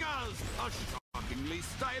 Strikers. A shockingly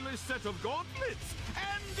stylish set of gauntlets.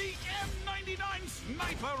 And the M99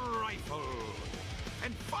 sniper rifle.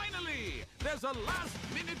 And finally, there's a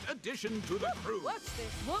last-minute addition to the crew. Watch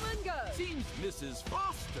this woman go. Seems Mrs.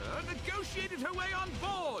 Foster negotiated her way on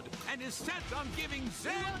board and is set on giving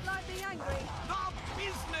Zen be angry. the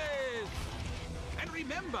business. And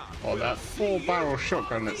remember, Oh, that four-barrel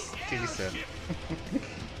shotgun looks decent.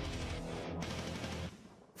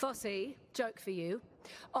 Fossey, joke for you.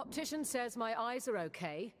 Optician says my eyes are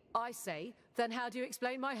okay. I say, then how do you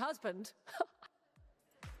explain my husband?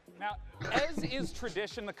 Now, as is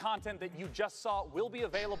tradition, the content that you just saw will be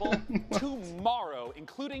available tomorrow,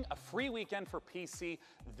 including a free weekend for PC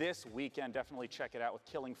this weekend. Definitely check it out with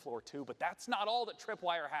Killing Floor 2. But that's not all that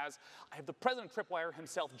Tripwire has. I have the president of Tripwire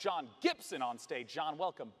himself, John Gibson, on stage. John,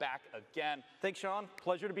 welcome back again. Thanks, Sean.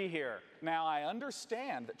 Pleasure to be here. Now, I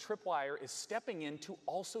understand that Tripwire is stepping into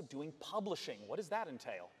also doing publishing. What does that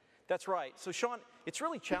entail? That's right. So, Sean, it's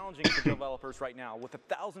really challenging for developers right now with the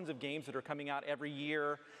thousands of games that are coming out every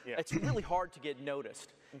year. Yeah. It's really hard to get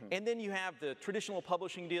noticed. And then you have the traditional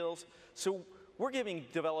publishing deals. So we're giving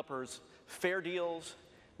developers fair deals.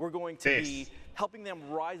 We're going to be helping them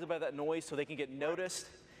rise above that noise so they can get noticed.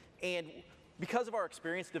 And because of our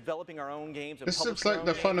experience developing our own games and This looks publishing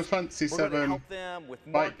like the Final Fantasy we're going to VII help them with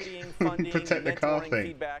marketing, funding, protect the car mentoring, thing.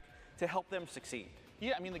 feedback to help them succeed.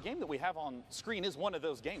 Yeah, I mean, the game that we have on screen is one of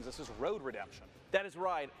those games. This is Road Redemption. That is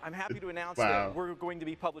right. I'm happy to announce Wow. that we're going to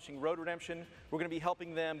be publishing Road Redemption. We're going to be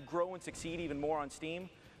helping them grow and succeed even more on Steam,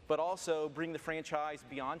 but also bring the franchise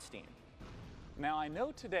beyond Steam. Now, I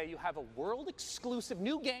know today you have a world-exclusive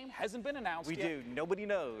new game, hasn't been announced We yet. do. Nobody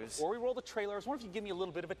knows. Before we roll the trailer, I was wondering if you could give me a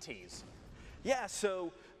little bit of a tease. Yeah,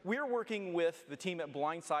 so we're working with the team at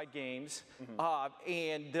Blindside Games,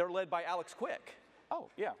 and they're led by Alex Quick. Oh,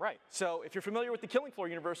 yeah, right. So if you're familiar with the Killing Floor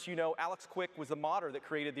universe, you know Alex Quick was the modder that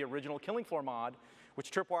created the original Killing Floor mod,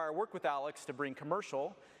 which Tripwire worked with Alex to bring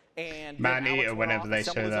commercial. And then Man-Eater, Alex went whenever off, they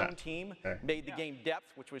assembled show his that. own team, Okay. made the game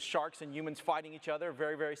Depth, which was sharks and humans fighting each other,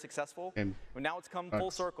 very, very successful. And But now it's come full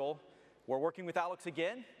bugs. circle. We're working with Alex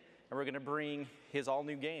again, and we're going to bring his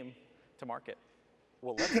all-new game to market.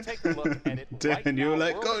 Well, let's take a look at it Damn, right you were now.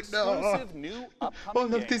 like, oh no! World-exclusive new upcoming All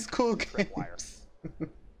of game these cool from Tripwire. games.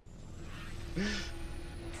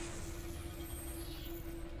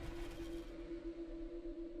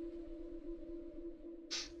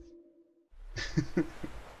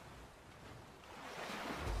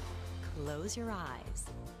 Close your eyes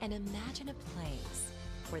and imagine a place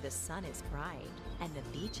where the sun is bright and the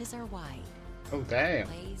beaches are wide. Oh, damn.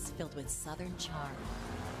 A place filled with southern charm,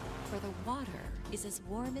 where the water is as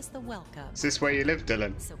warm as the welcome. Is this where you live,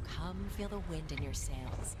 Dylan? So come feel the wind in your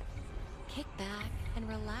sails. Kick back and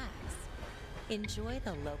relax. Enjoy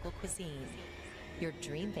the local cuisine. Your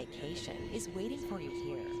dream vacation is waiting for you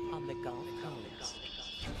here on the Gulf Coast.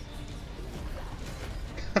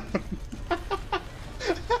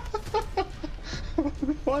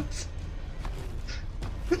 What?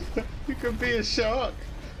 You could be a shark.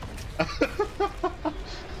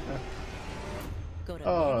 Go to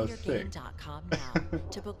Oh, maneatergame.com now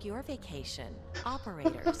to book your vacation.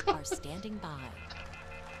 Operators are standing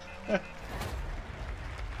by.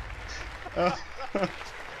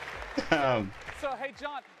 Damn. So, hey,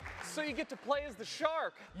 John, so you get to play as the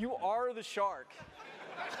shark. You are the shark.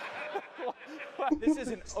 This is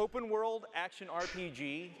an open world action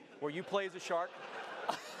RPG where you play as a shark.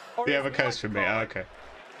 Or You have a as we like coast to for me. call Oh, it, okay.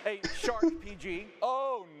 a shark PG.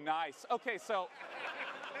 Oh, nice. Okay, so...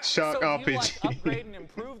 Shark so do you, like, RPG. upgrade and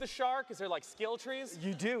improve the shark? Is there, like, skill trees?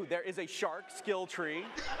 You do. There is a shark skill tree.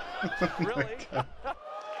 Really?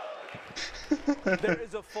 There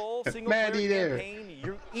is a full single-player Man-eater. campaign.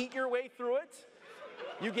 You eat your way through it.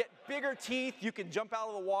 You get bigger teeth. You can jump out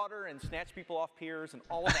of the water and snatch people off piers and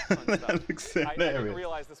all of that fun stuff. That looks I didn't hilarious.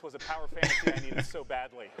 realize this was a power fantasy I needed so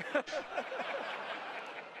badly.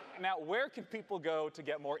 Now, where can people go to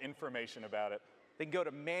get more information about it? They can go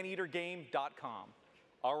to maneatergame.com.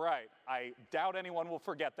 All right. I doubt anyone will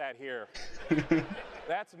forget that here.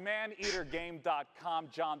 That's maneatergame.com.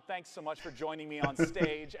 John, thanks so much for joining me on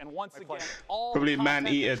stage. And once again, all Probably the content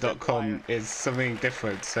that maneater.com is something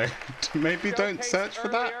different, so maybe don't showcased search for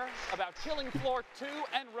that. earlier about Killing Floor 2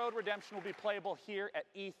 and Road Redemption will be playable here at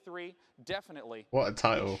E3. Definitely. What a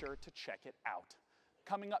title. Be sure to check it out.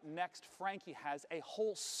 Coming up next, Frankie has a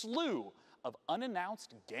whole slew of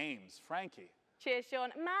unannounced games. Frankie, Cheers, Sean.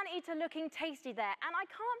 Man-eater looking tasty there. And I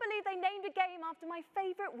can't believe they named a game after my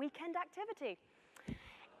favourite weekend activity.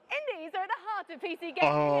 Indies are at the heart of PC gaming.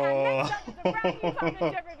 And next up is a brand new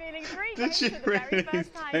partnership revealing 3 games for the very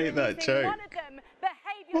first time. Did you really say that joke? One of them,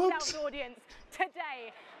 Behave Yourselves, audience,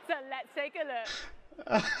 today. So let's take a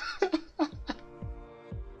look.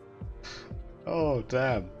 Oh,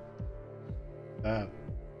 damn. Damn.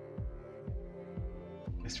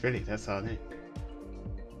 It's really, that's all it.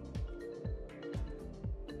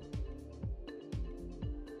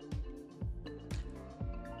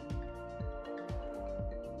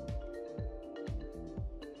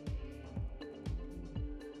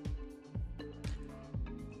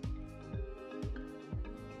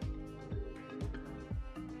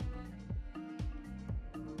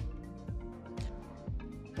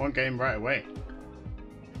 One game right away.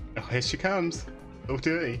 Oh, here she comes. Oh,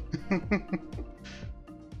 dirty.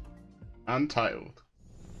 Untitled.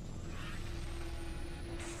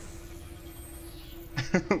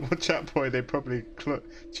 Watch out, boy. They probably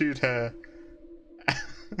chewed her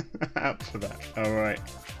out for that. Alright.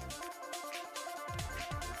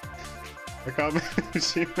 I can't believe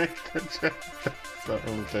she made a joke.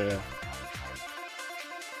 Oh, dear.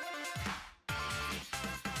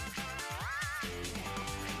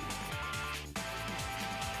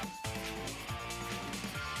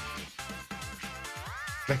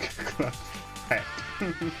 Like a glove pet.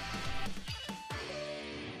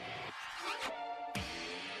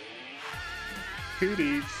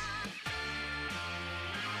 Cooties.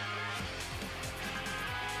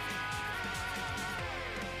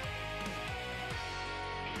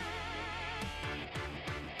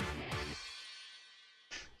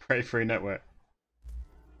 Pray Free Network.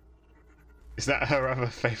 Is that her other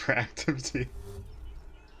favourite activity?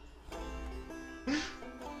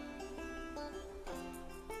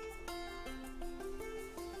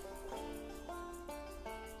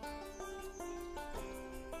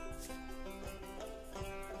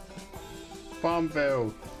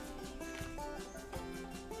 Farmville.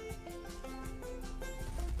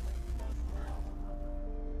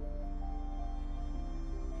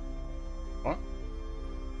 What?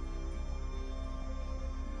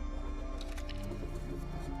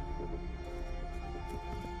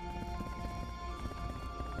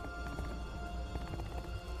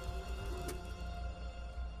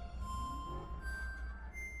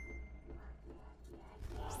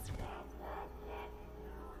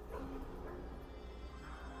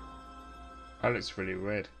 That looks really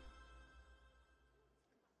weird.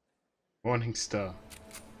 Warning star.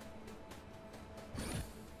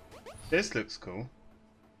 This looks cool.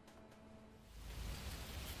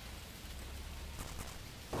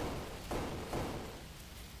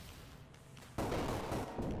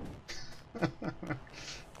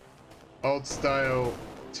 Old style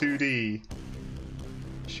 2D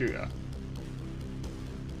shooter.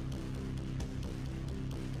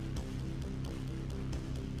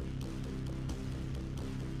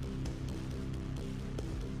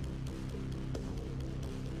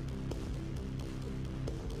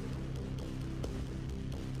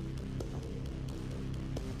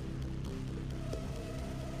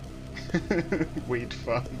 Weed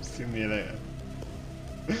farm simulator.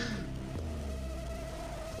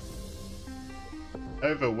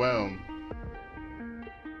 Overwhelm.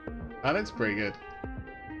 That looks pretty good.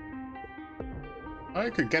 I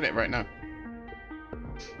could get it right now.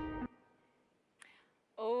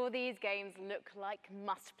 All these games look like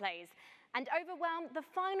must-plays. And Overwhelm, the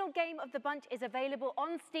final game of the bunch, is available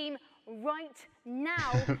on Steam right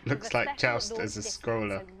now. Looks like Joust as a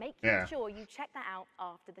scroller. So make sure you check that out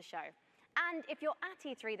after the show. And if you're at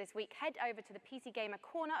E3 this week, head over to the PC Gamer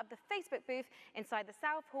corner of the Facebook booth inside the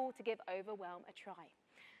South Hall to give Overwhelm a try.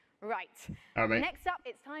 Right, next up,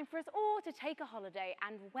 it's time for us all to take a holiday,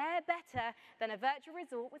 and where better than a virtual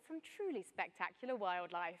resort with some truly spectacular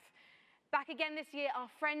wildlife. Back again this year, our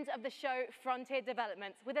friends of the show, Frontier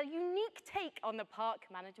Developments, with a unique take on the park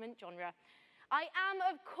management genre. I am,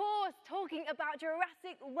 of course, talking about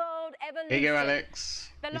Jurassic World Evolution. Here you go, Alex.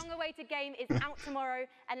 The long-awaited game is out tomorrow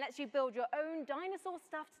and lets you build your own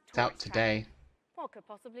dinosaur-stuffed toy. It's out today. What could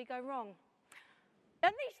possibly go wrong?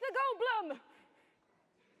 Unleash the Goldblum!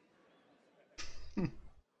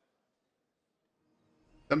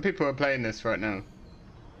 Some people are playing this right now.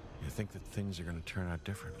 You think that things are going to turn out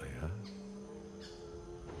differently, huh?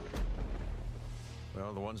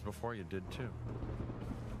 Well, the ones before you did too.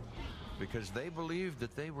 Because they believed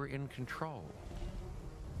that they were in control.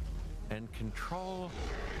 And control...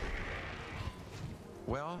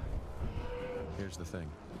 Well, here's the thing.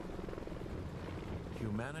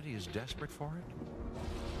 Humanity is desperate for it.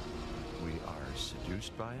 We are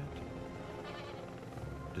seduced by it.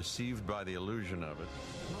 deceived by the illusion of it.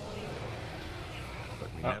 But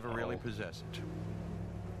we never really possess it.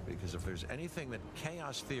 Because if there's anything that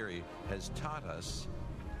chaos theory has taught us,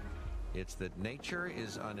 it's that nature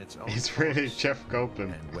is on its own. It's really Jeff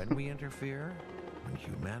Goldblum. And when we interfere, when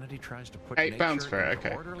humanity tries to put £8 nature for it, into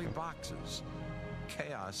okay. orderly boxes,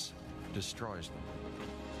 chaos destroys them.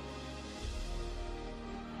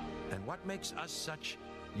 And what makes us such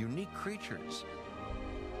unique creatures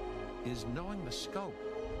is knowing the scope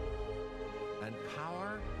and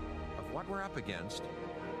power of what we're up against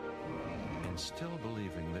and still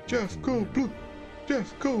believing that Jeff Goldblum.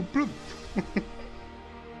 Jeff Goldblum.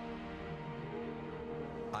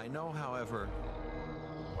 I know, however,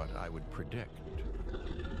 what I would predict.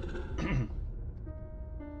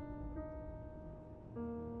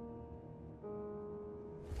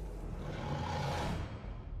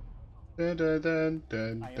 Dun, dun, dun,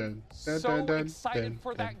 dun, I am dun, so dun, dun, excited dun,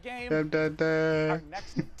 for dun, that game. dun, dun, dun. Our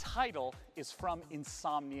next title is from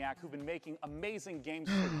Insomniac, who've been making amazing games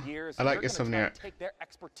for years. I like and they're gonna try and Insomniac. take their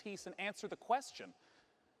expertise and answer the question: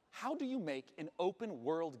 how do you make an open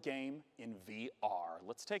world game in VR?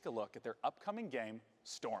 Let's take a look at their upcoming game,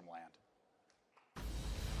 Stormland.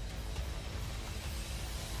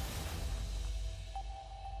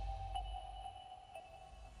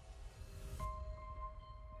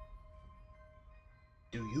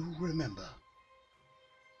 Do you remember?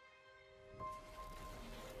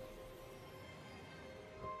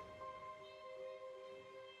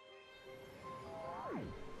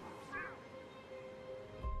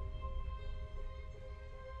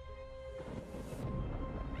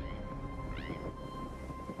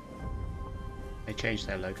 They changed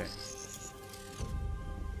their logo.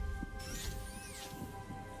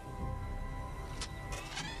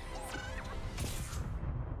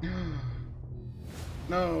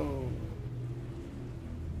 No.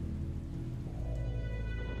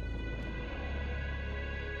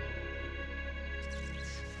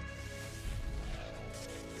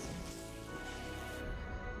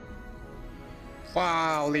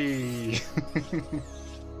 Wally.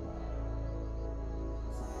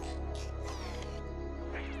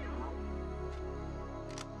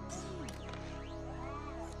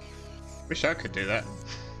 Wish I could do that.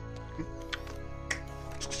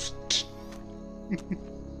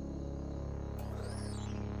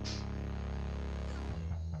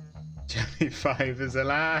 Johnny 5 is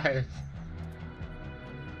alive.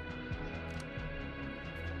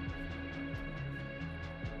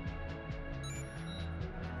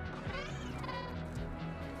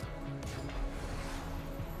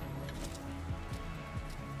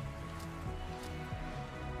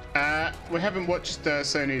 We haven't watched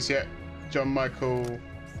Sony's yet. John Michael,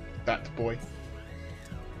 that boy.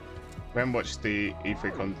 We haven't watched the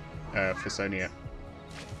E3 con for Sony yet.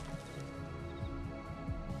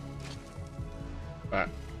 But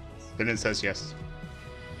Dylan says yes.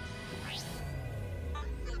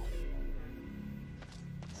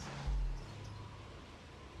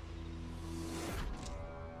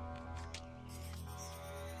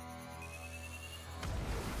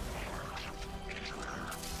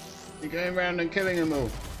 You're going around and killing them all.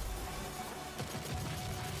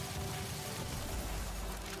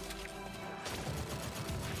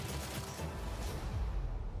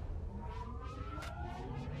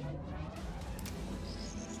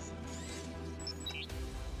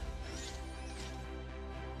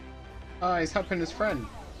 Ah, he's helping his friend.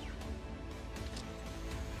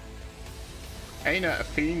 Aina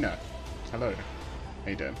Athena. Hello. How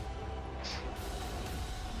you doing?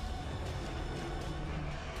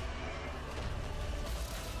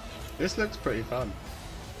 This looks pretty fun.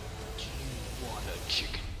 Do you want a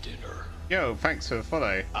chicken dinner? Yo, thanks for the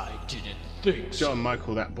follow. I didn't think so. John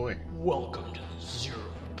Michael, that boy. Welcome to the 0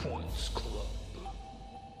 Points Club.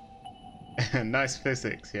 Nice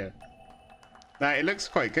physics, yeah. Now it looks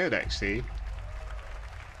quite good actually.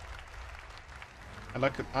 I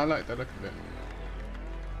like the look of it.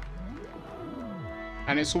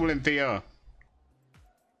 And it's all in VR.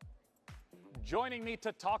 Joining me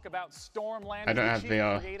to talk about Stormland, I don't the have Chief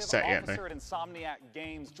VR Creative set yet, Officer though. at Insomniac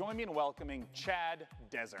Games. Join me in welcoming Chad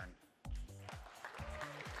Desern.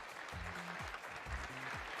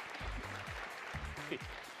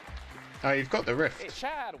 Oh, you've got the Hey, Rift.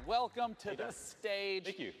 Chad, welcome to the stage.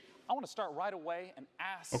 Thank you. I want to start right away and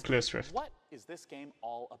ask, Oculus Rift. what is this game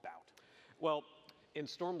all about? Well, in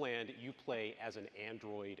Stormland, you play as an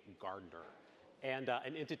android gardener, and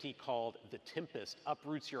an entity called the Tempest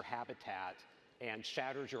uproots your habitat and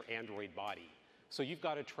shatters your android body. So you've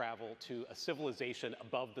got to travel to a civilization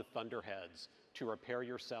above the Thunderheads to repair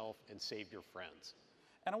yourself and save your friends.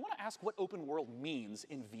 And I want to ask what open world means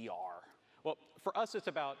in VR. Well, for us, it's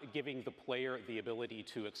about giving the player the ability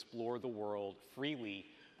to explore the world freely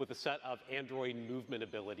with a set of Android movement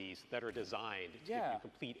abilities that are designed to give you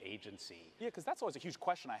complete agency. Yeah, because that's always a huge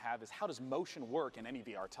question I have is how does motion work in any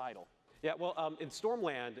VR title? Yeah, well, in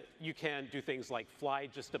Stormland, you can do things like fly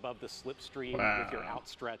just above the slipstream with your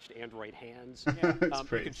outstretched Android hands. You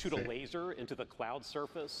can shoot a laser into the cloud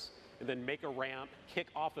surface and then make a ramp, kick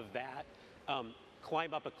off of that,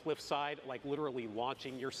 climb up a cliffside, like literally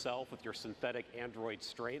launching yourself with your synthetic Android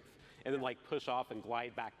strength, and then like push off and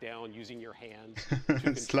glide back down using your hands.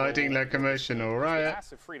 Sliding locomotion, all right.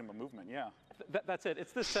 Massive freedom of movement, yeah. That's it.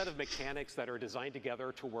 It's this set of mechanics that are designed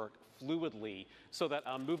together to work fluidly so that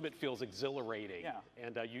movement feels exhilarating. Yeah.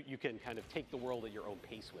 And you can kind of take the world at your own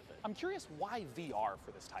pace with it. I'm curious why VR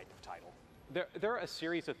for this type of title? There are a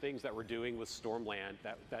series of things that we're doing with Stormland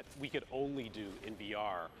that we could only do in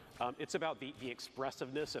VR. It's about the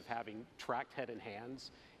expressiveness of having tracked head and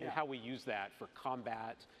hands and how we use that for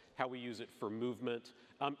combat, how we use it for movement,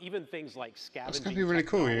 even things like scavenging. It's gonna be really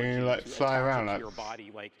cool. You can like fly around, like your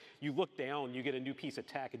body. Like you look down, you get a new piece of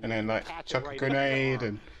tech, and then like chuck a grenade,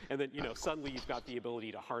 and then suddenly you've got the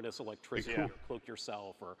ability to harness electricity or cloak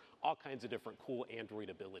yourself, or all kinds of different cool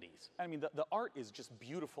Android abilities. I mean, the art is just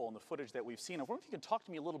beautiful in the footage that we've seen. I wonder if you can talk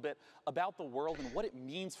to me a little bit about the world and what it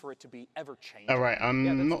means for it to be ever changing. All right,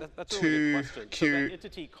 I'm not too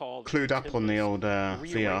clued up on the old VR.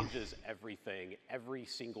 Rearranges everything every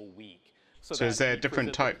single week. So is there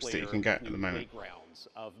different types that you can get at the moment? Playgrounds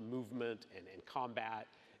of movement and combat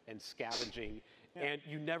and scavenging, and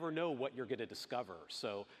you never know what you're going to discover.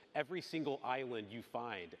 So every single island you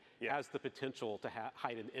find has the potential to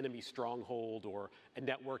hide an enemy stronghold or a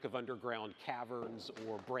network of underground caverns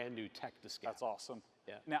or brand new tech to scout. That's awesome.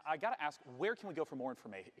 Yeah. Now, I got to ask, where can we go for more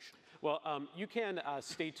information? Well, you can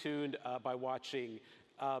stay tuned by watching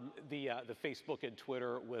the Facebook and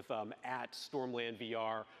Twitter with at Stormland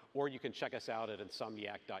VR, or you can check us out at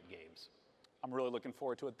insomniac.games. I'm really looking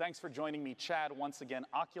forward to it. Thanks for joining me, Chad. Once again,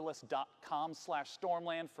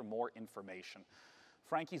 oculus.com/Stormland for more information.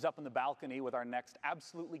 Frankie's up in the balcony with our next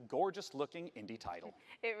absolutely gorgeous-looking indie title.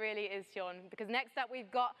 It really is, Sean, because next up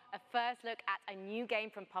we've got a first look at a new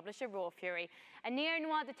game from publisher Raw Fury, a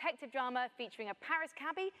neo-noir detective drama featuring a Paris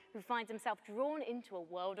cabbie who finds himself drawn into a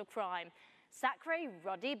world of crime. Sacré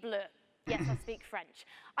Ruddy Bleu. Yes, I speak French.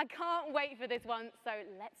 I can't wait for this one, so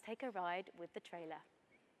let's take a ride with the trailer.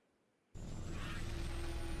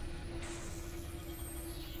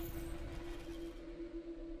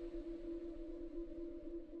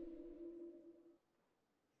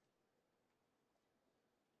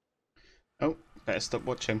 Oh, better stop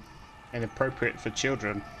watching. Inappropriate for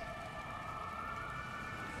children.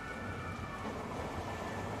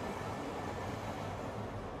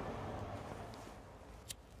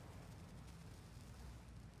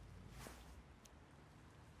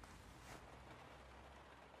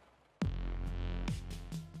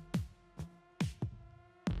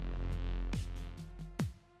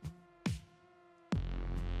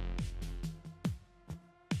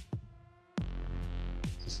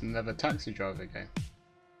 Another taxi driver game.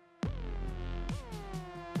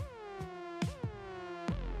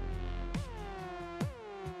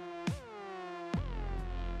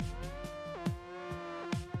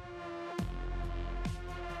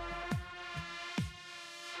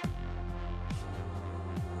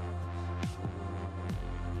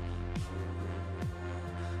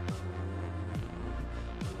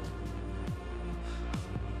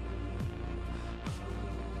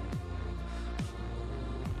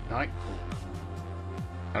 Nightfall.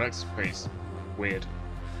 That looks pretty weird.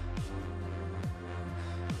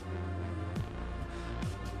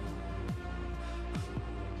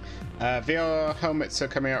 VR helmets are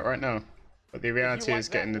coming out right now, but the reality is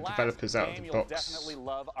getting the developers out of the box,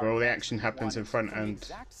 where all the action happens in front and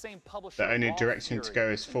the only direction to go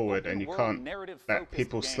is forward, and you can't let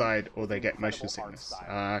people slide or they get motion sickness.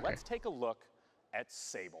 Okay. Let's take a look at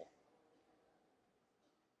Sable.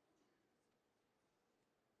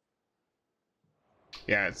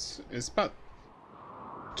 Yeah, it's about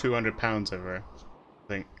 £200 over, I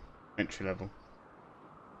think, entry level.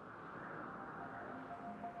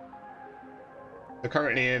 So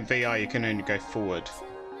currently in VR you can only go forward,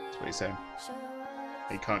 that's what he's saying.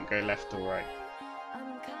 You can't go left or right.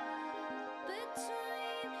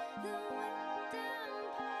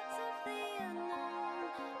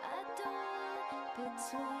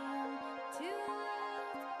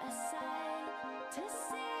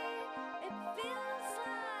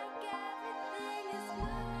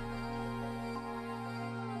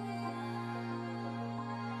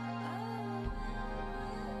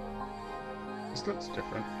 This looks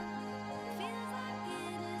different.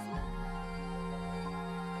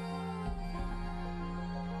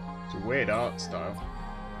 weird art style.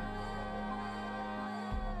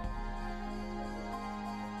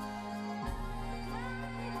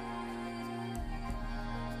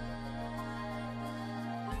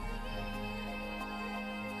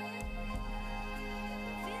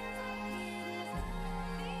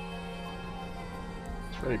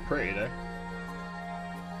 It's really pretty though.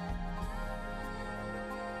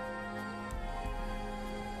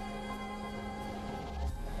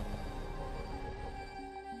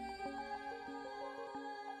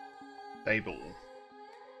 Sable.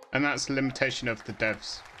 And that's the limitation of the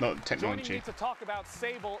devs, not the technology. Joining me to talk about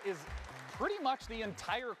Sable is pretty much the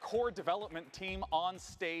entire core development team on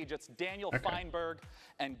stage. It's Daniel Feinberg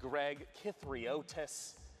and Greg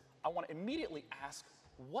Kithriotis. I want to immediately ask,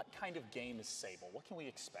 what kind of game is Sable? What can we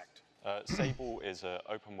expect? Sable is an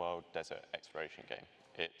open world desert exploration game.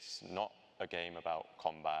 It's not a game about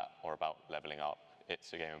combat or about leveling up.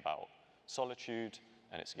 It's a game about solitude,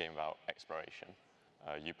 and it's a game about exploration.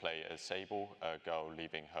 You play as Sable, a girl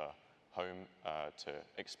leaving her home to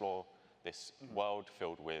explore this world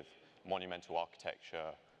filled with monumental architecture,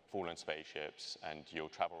 fallen spaceships, and you'll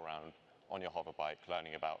travel around on your hoverbike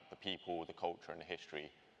learning about the people, the culture, and the history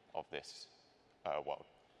of this world.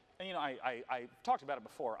 And you know, I talked about it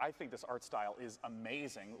before. I think this art style is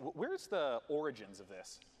amazing. Where's the origins of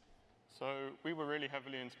this? So we were really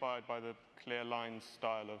heavily inspired by the clear lines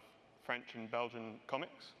style of French and Belgian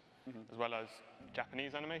comics, as well as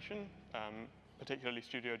Japanese animation, particularly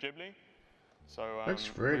Studio Ghibli. So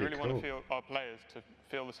That's really we really cool. want to feel our players to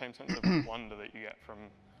feel the same sense of wonder that you get from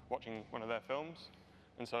watching one of their films.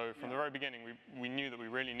 And so from the very beginning, we knew that we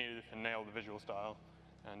really needed to nail the visual style.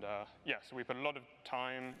 And yeah, so we put a lot of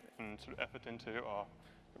time and sort of effort into our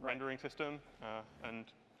rendering system. And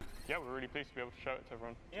yeah, we're really pleased to be able to show it to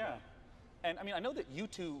everyone. Yeah. And I mean, I know that you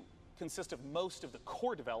two consist of most of the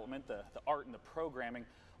core development, the art and the programming.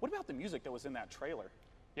 What about the music that was in that trailer?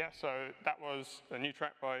 Yeah, so that was a new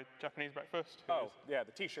track by Japanese Breakfast. Oh, yeah,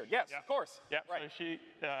 the T-shirt. Yes, of course. Yeah, right. So she,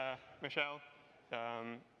 Michelle,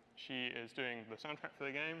 she is doing the soundtrack for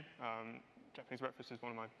the game. Japanese Breakfast is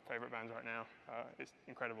one of my favorite bands right now. It's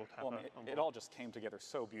incredible to have her on board. It all just came together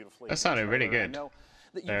so beautifully. That sounded really good. I know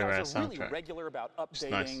that you guys are really soundtrack. regular about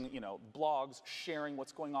updating, nice. you know, blogs, sharing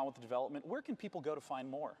what's going on with the development. Where can people go to find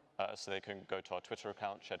more? So they can go to our Twitter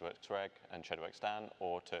account, ShedWorksReg and ShedWorksDan,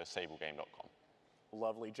 or to sablegame.com.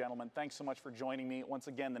 Lovely, gentlemen. Thanks so much for joining me. Once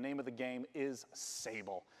again, the name of the game is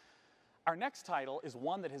Sable. Our next title is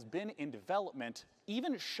one that has been in development,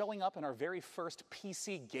 even showing up in our very first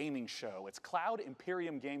PC gaming show. It's Cloud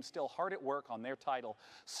Imperium Games still hard at work on their title,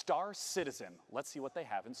 Star Citizen. Let's see what they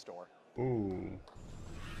have in store. Ooh.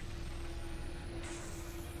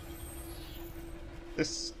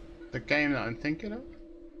 This the game that I'm thinking of?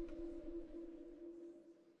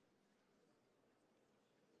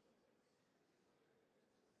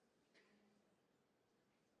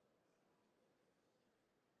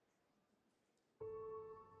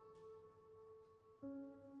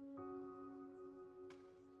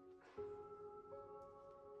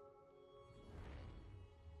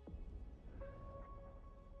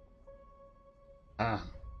 Ah.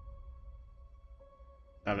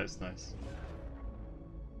 That looks nice.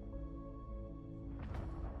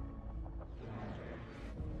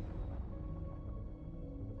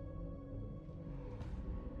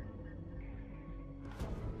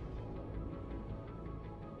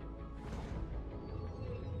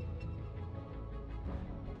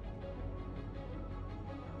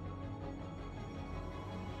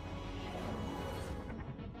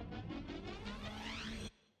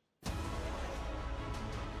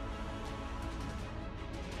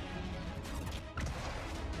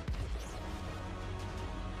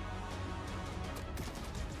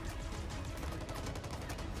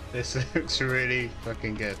 This looks really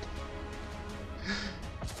fucking good.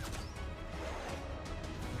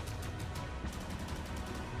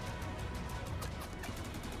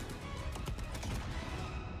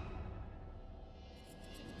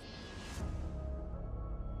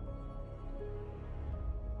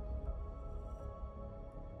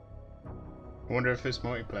 I wonder if it's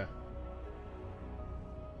multiplayer.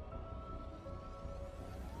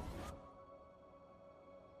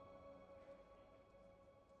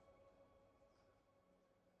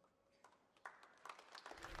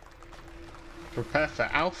 Prepare for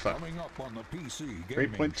alpha. Coming up on the PC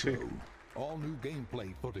Gaming 3.2. Show, all new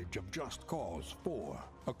gameplay footage of Just Cause 4.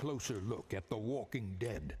 A closer look at The Walking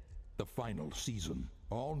Dead, the final season.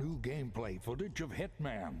 All new gameplay footage of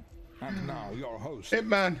Hitman. And now your host,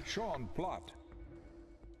 Hitman. Sean Plott.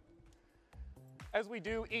 As we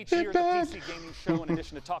do each year at the PC Gaming Show, in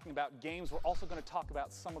addition to talking about games, we're also going to talk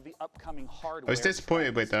about some of the upcoming hardware. I was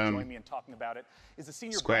disappointed with join me in talking about it is the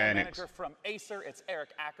senior Square brand Enix. manager from Acer. It's Eric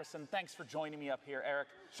Ackerson. Thanks for joining me up here, Eric.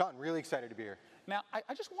 Sean, really excited to be here. Now,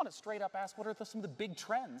 I just want to straight up ask, what are some of the big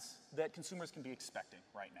trends that consumers can be expecting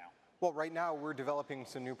right now? Well, right now we're developing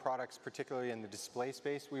some new products, particularly in the display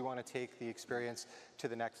space. We want to take the experience to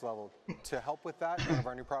the next level. To help with that, one of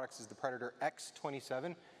our new products is the Predator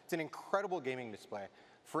X27. It's an incredible gaming display.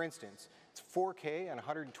 For instance, it's 4K and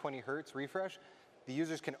 120 hertz refresh. The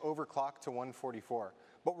users can overclock to 144.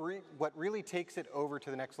 But what really takes it over to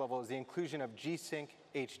the next level is the inclusion of G-Sync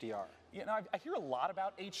HDR. You know, I hear a lot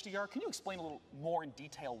about HDR. Can you explain a little more in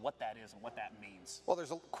detail what that is and what that means? Well,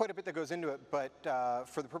 there's quite a bit that goes into it, but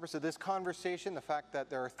for the purpose of this conversation, the fact that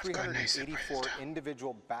there are 384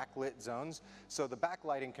 individual backlit zones, so the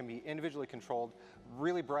backlighting can be individually controlled,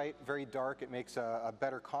 really bright, very dark. It makes a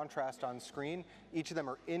better contrast on screen. Each of them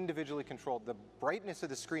are individually controlled. The brightness of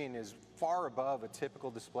the screen is far above a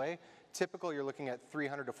typical display. Typical, you're looking at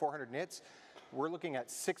 300 to 400 nits. We're looking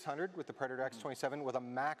at 600 with the Predator X27 with a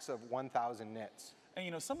max of 1,000 nits. And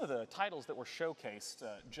you know, some of the titles that were showcased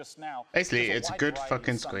just now. Basically, it's a good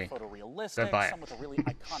fucking screen. Photorealistic, Go buy it. some with a really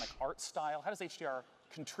iconic art style. How does HDR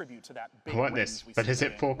contribute to that big I want range this, we but see is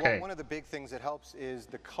it today? 4K? Well, one of the big things that helps is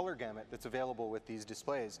the color gamut that's available with these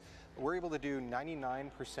displays. We're able to do 99%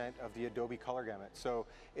 of the Adobe color gamut, so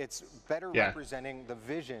it's better representing the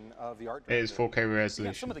vision of the art It is 4K resolution.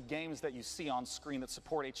 Yeah, some of the games that you see on screen that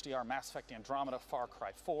support HDR, Mass Effect Andromeda, Far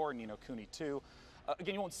Cry 4, Ni no Kuni 2.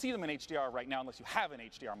 Again, you won't see them in HDR right now unless you have an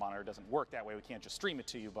HDR monitor. It doesn't work that way. We can't just stream it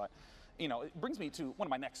to you. But, you know, it brings me to one of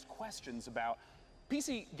my next questions about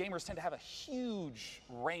PC gamers tend to have a huge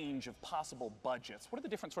range of possible budgets. What are the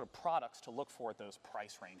different sort of products to look for at those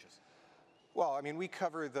price ranges? Well, I mean, we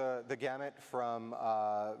cover the gamut from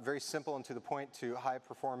very simple and to the point to high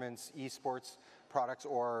performance esports products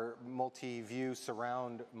or multi-view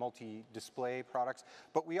surround multi-display products,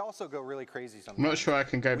 but we also go really crazy sometimes. I'm not sure I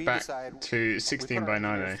can go back to 16 by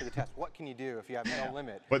 9. To the test. What can you do if you have no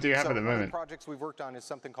limit? What do you have at the One of moment? the projects we've worked on is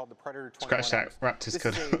something called the Predator 21X. Scratch that, Raptors This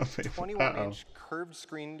could. is a 21-inch curved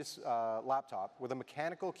screen laptop with a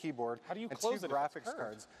mechanical keyboard and two graphics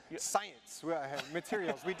cards. Science,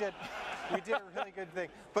 materials. We did a really good thing.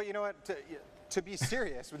 But you know what? To be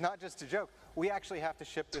serious, not just to joke, we actually have to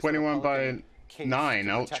ship this 21 by 9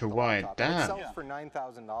 ultra wide. It Damn. sells for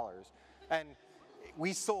 $9,000, and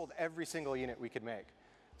we sold every single unit we could make.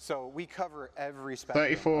 So we cover every spectrum.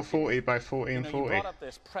 3440 by 1440. You brought up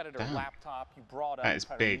this Predator laptop. You brought up That is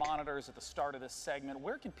Predator big. monitors at the start of this segment.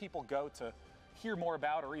 Where can people go to hear more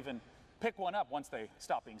about or even pick one up once they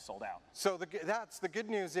stop being sold out? So that's the good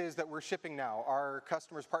news is that we're shipping now. Our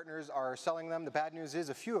customers, partners are selling them. The bad news is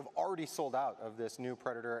a few have already sold out of this new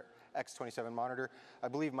Predator X27 monitor. I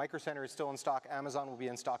believe Micro Center is still in stock. Amazon will be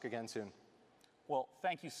in stock again soon. Well,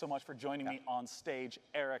 thank you so much for joining me on stage,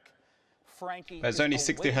 Eric. Frankie There's is only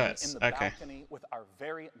 60 away hertz. in the Okay. balcony with our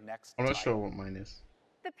very next I'm not title. sure what mine is.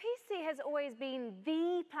 The PC has always been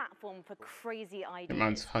the platform for crazy ideas.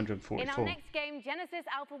 Mine's In 144. our next game, Genesis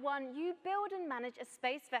Alpha 1, you build and manage a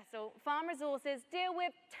space vessel, farm resources, deal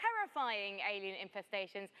with terrifying alien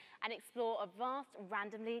infestations, and explore a vast,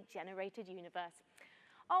 randomly generated universe.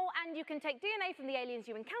 Oh, and you can take DNA from the aliens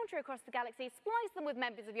you encounter across the galaxy, splice them with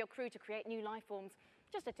members of your crew to create new life forms.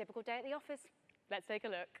 Just a typical day at the office. Let's take a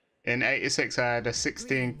look. In 86, I had a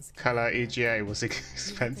 16 color EGA. Was You've been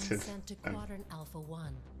expensive. sent to Quadrant Alpha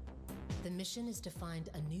 1. The mission is to find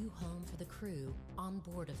a new home for the crew on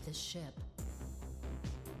board of this ship.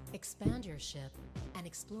 Expand your ship and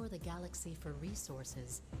explore the galaxy for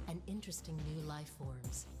resources and interesting new life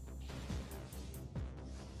forms.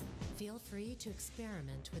 Feel free to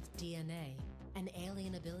experiment with DNA and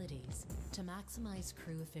alien abilities to maximize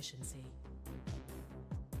crew efficiency.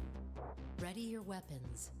 Ready your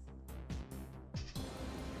weapons.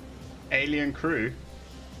 Alien crew.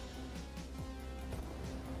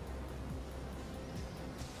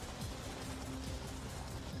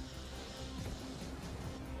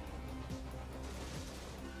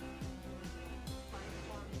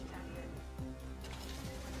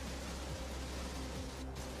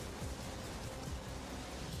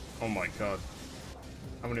 Oh my god.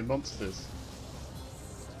 How many monsters?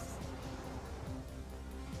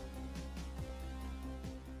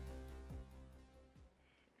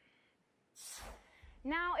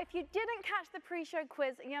 Now, if you didn't catch the pre-show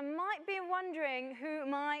quiz, you might be wondering who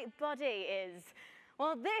my buddy is.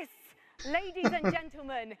 Well, this, ladies and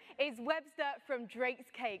gentlemen, is Webster from Drake's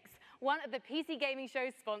Cakes, one of the PC Gaming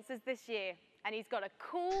Show's sponsors this year. And he's got a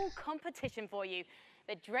cool competition for you,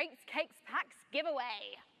 the Drake's Cakes Packs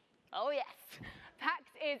giveaway. Oh yes. PAX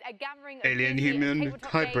is a gathering of Alien-human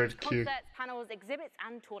tabletop hybrid games, queue. concerts, panels, exhibits,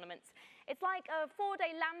 and tournaments. It's like a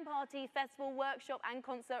 4-day LAN party, festival, workshop, and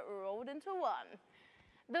concert rolled into one.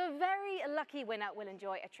 The very lucky winner will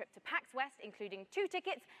enjoy a trip to PAX West, including 2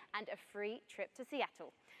 tickets and a free trip to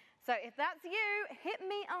Seattle. So if that's you, hit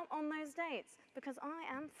me up on those dates, because I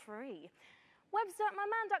am free. Webster, my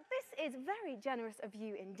man duck, this is very generous of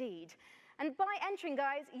you indeed. And by entering,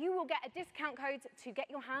 guys, you will get a discount code to get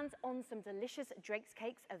your hands on some delicious Drake's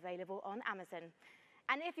Cakes available on Amazon.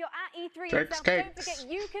 And if you're at E3 yourself, don't forget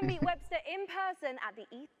you can meet Webster in person at the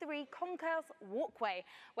E3 Concourse Walkway,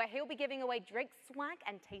 where he'll be giving away Drake's swag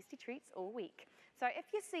and tasty treats all week. So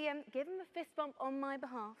if you see him, give him a fist bump on my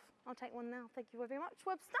behalf. I'll take one now. Thank you very much,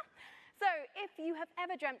 Webster. So if you have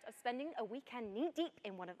ever dreamt of spending a weekend knee-deep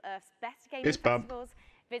in one of Earth's best gaming festivals,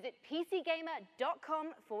 visit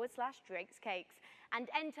pcgamer.com/Drake's Cakes and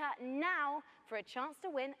enter now for a chance to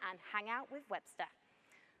win and hang out with Webster.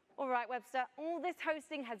 All right, Webster, all this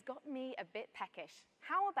hosting has got me a bit peckish.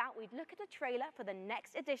 How about we look at a trailer for the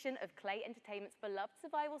next edition of Klei Entertainment's beloved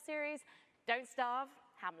survival series, Don't Starve,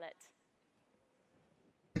 Hamlet.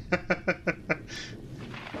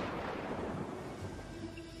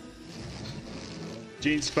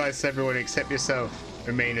 Gene Spice, everyone except yourself.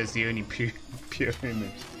 Remain as the only pure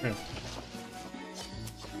human. Yeah.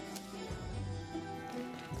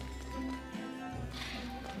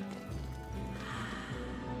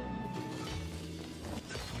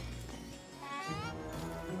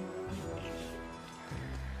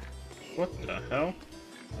 What the hell?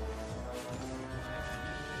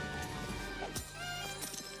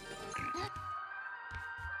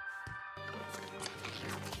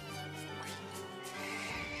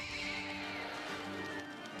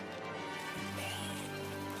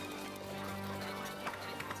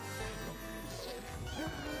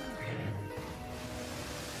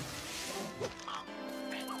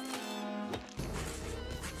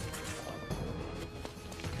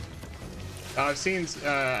 I've seen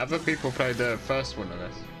other people play the first one of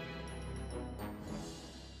this.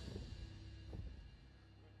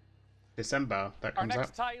 December, that comes out. Our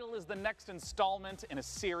next title is the next installment in a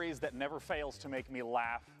series that never fails to make me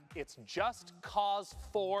laugh. It's Just Cause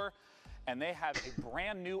 4, and they have a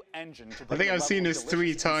brand new engine to bring I think the I've seen level of this 3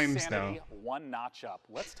 delicious times insanity now. one notch up.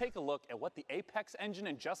 Let's take a look at what the Apex engine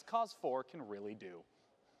in Just Cause 4 can really do.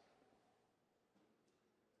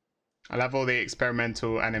 I love all the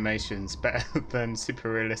experimental animations, better than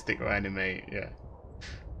super realistic or anime. Yeah,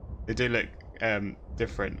 they do look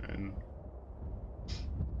different, and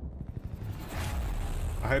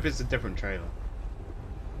I hope it's a different trailer.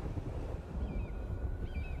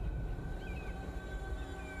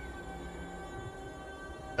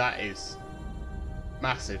 That is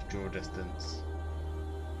massive draw distance.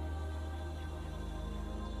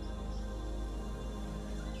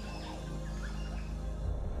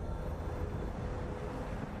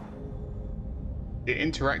 The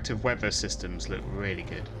interactive weather systems look really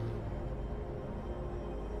good.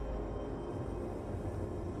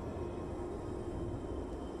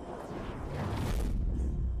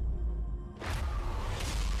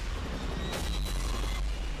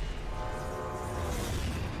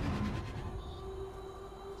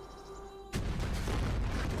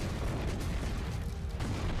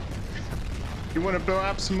 You want to blow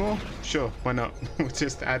up some more? Sure, why not? We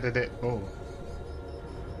just added it all.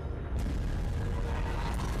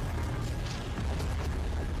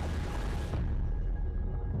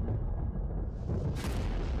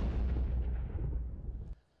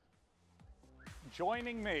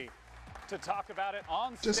 Joining me to talk about it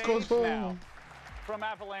on Just stage Cause now from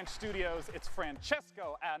Avalanche Studios, it's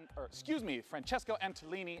Francesco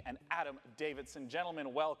Antolini and Adam Davidson.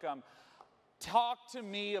 Gentlemen, welcome. Talk to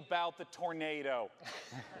me about the tornado.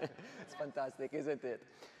 It's fantastic, isn't it?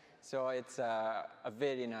 So it's a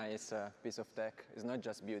very nice piece of tech. It's not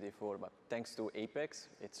just beautiful, but thanks to Apex,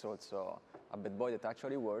 it's also a bad boy that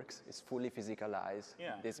actually works. It's fully physicalized.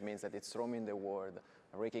 Yeah. This means that it's roaming the world,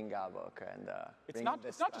 wreaking havoc, and it's not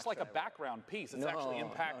just like a background piece. It's actually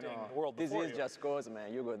impacting the world before you. This is Just Cause,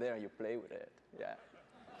 man. You go there and you play with it. Yeah.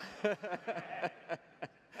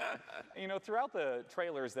 You know, throughout the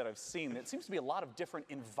trailers that I've seen, it seems to be a lot of different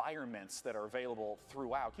environments that are available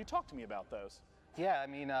throughout. Can you talk to me about those? Yeah, I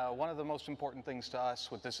mean, one of the most important things to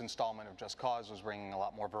us with this installment of Just Cause was bringing a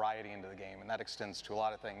lot more variety into the game, and that extends to a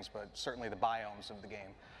lot of things, but certainly the biomes of the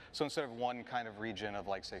game. So instead of one kind of region of,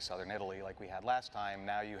 like, say, southern Italy, like we had last time,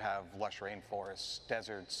 now you have lush rainforests,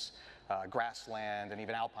 deserts, grassland, and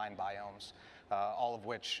even alpine biomes, all of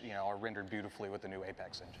which, you know, are rendered beautifully with the new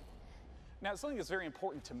Apex engine. Now, something that's very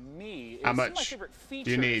important to me is How some of my much favorite features.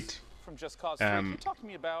 do you need? from Just Cause 3. Can you talk to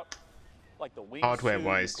me about like the wingsuit,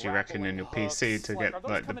 hardware-wise, do you reckon in your PC to get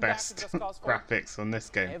like the best graphics on this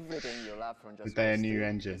game? Everything you love from Just With their Cause new 3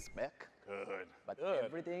 engine. is back. Good. But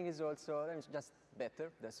everything is also just better.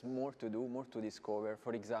 There's more to do, more to discover.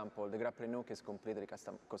 For example, the grappling hook is completely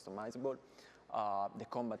customizable. The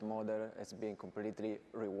combat model has been completely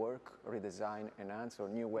reworked, redesigned, enhanced, or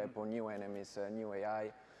new weapon, new enemies, new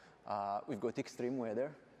AI. We've got extreme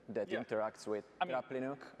weather that interacts with grappling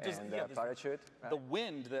hook and parachute. The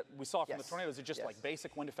wind that we saw from the tornadoes, is just like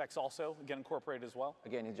basic wind effects also get incorporated as well?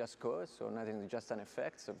 Again, it just goes, so nothing, just an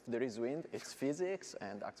effect. So if there is wind, it's physics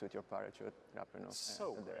and acts with your parachute, grappling hook,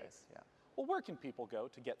 and the rest. Yeah. Well, where can people go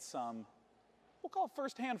to get some, we'll call it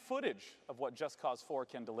first-hand footage of what Just Cause 4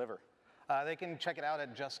 can deliver? They can check it out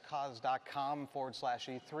at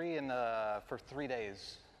justcause.com/E3 and for 3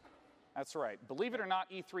 days. That's right. Believe it or not,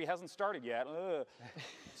 E3 hasn't started yet.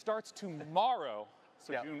 Starts tomorrow,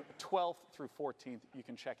 so June 12th through 14th. You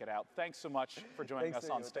can check it out. Thanks so much for joining us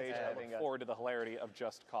on stage. I look forward to the hilarity of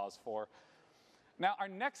Just Cause 4. Now, our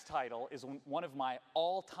next title is one of my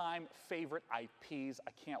all-time favorite IPs.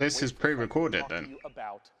 I can't wait This is pre-recorded then. to you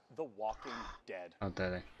about The Walking Dead. Oh,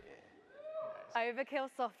 dare they? Overkill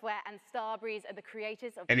Software and Starbreeze are the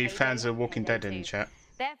creators of Any Payday fans of and Walking Payday Dead in 2. chat?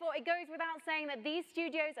 Therefore, it goes without saying that these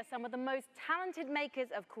studios are some of the most talented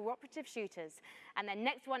makers of cooperative shooters, and their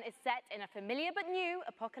next one is set in a familiar but new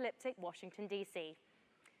apocalyptic Washington, D.C.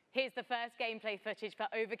 Here's the first gameplay footage for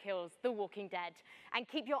Overkill's The Walking Dead, and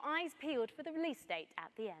keep your eyes peeled for the release date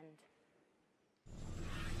at the end.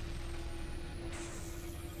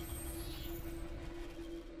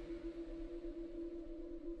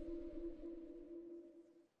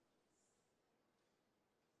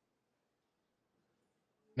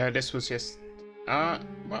 No, this was just...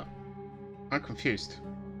 what? I'm confused.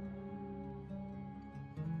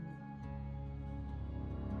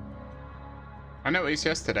 I know it was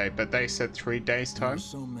yesterday, but they said 3 days There time. are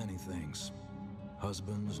so many things.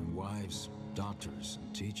 Husbands and wives, doctors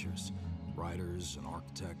and teachers, writers and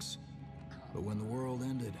architects. But when the world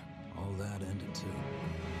ended, all that ended too.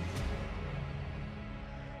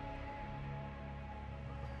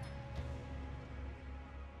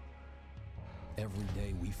 Every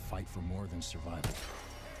day we fight for more than survival.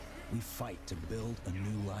 We fight to build a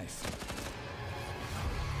new life.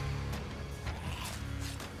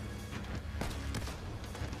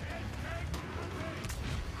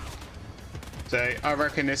 So I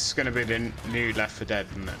reckon this is going to be the new Left 4 Dead,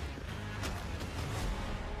 isn't it?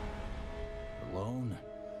 Alone,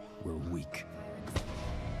 we're weak.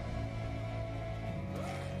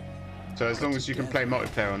 So as long as you can play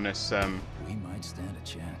multiplayer on this, we might stand a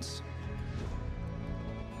chance.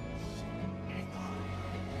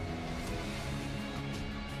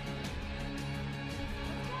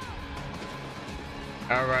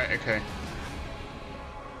 all right, okay.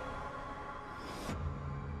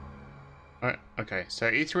 Right, okay,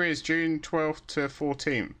 so E3 is June 12th to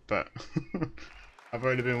 14th, but I've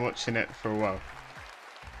already been watching it for a while.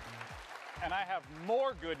 And I have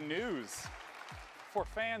more good news for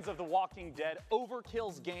fans of The Walking Dead.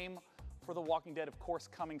 Overkill's game for The Walking Dead, of course,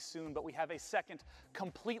 coming soon, but we have a second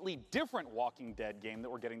completely different Walking Dead game that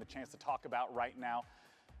we're getting the chance to talk about right now.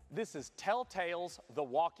 This is Telltale's The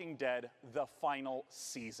Walking Dead, The Final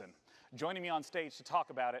Season. Joining me on stage to talk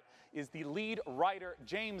about it is the lead writer,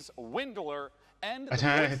 James Windler, and the Dude,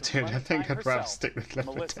 I think I'd rather stick with Left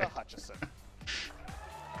 4 Melissa Dead. Hutchison.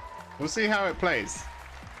 We'll see how it plays.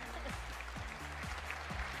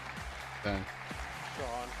 So.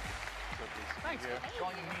 Sean, thanks for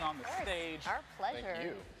joining me on the stage. Our pleasure. Thank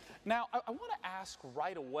you. Now, I want to ask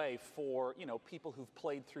right away for, people who've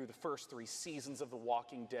played through the first 3 seasons of The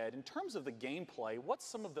Walking Dead, in terms of the gameplay, what's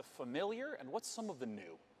some of the familiar and what's some of the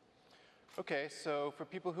new? Okay, so for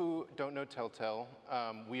people who don't know Telltale,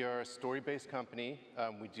 we are a story-based company.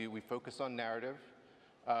 We focus on narrative.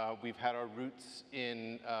 We've had our roots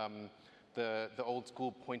in the old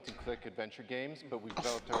school point-and-click adventure games, but we've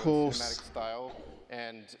developed our own cinematic style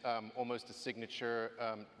and almost a signature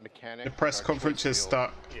mechanic. The press conferences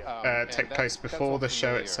take place before the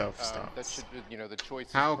show itself starts. The choice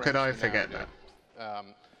is How could I French forget narrative. that?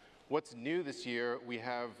 What's new this year? We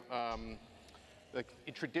have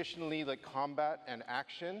traditionally combat and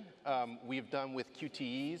action. We've done with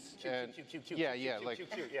QTEs and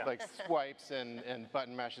like swipes and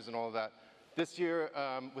button mashes and all of that. This year,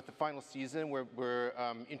 with the final season, we're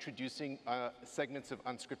introducing segments of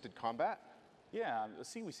unscripted combat. Yeah,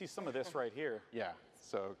 we see some of this right here. Yeah,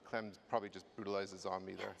 so Clem probably just brutalizes on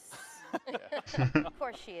me there. Of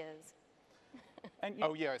course she is. And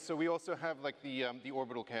oh yeah, so we also have like the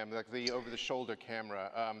orbital cam, like the over-the-shoulder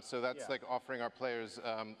camera. So that's like offering our players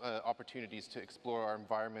opportunities to explore our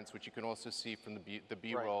environments, which you can also see from the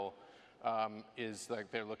B-roll. Is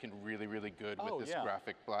like they're looking really, really good with this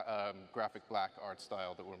graphic black art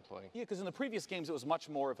style that we're employing. Yeah, because in the previous games it was much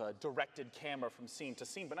more of a directed camera from scene to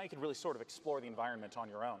scene, but now you can really sort of explore the environment on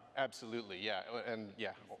your own. Absolutely, yeah, and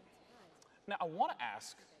yeah. Now I want to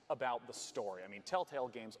ask about the story. I mean, Telltale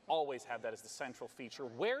games always have that as the central feature.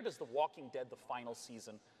 Where does The Walking Dead, the final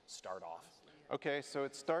season, start off? Okay, so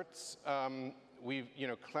it starts,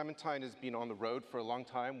 Clementine has been on the road for a long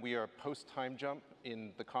time. We are post-time jump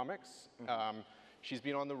in the comics. She's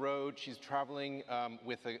been on the road. She's traveling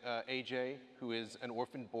with AJ, who is an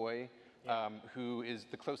orphaned boy, who is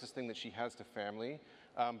the closest thing that she has to family.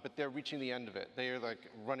 But they're reaching the end of it. They are like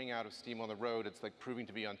running out of steam on the road. It's like proving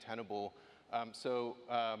to be untenable.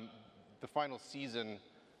 The final season,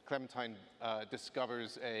 Clementine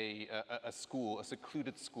discovers a school, a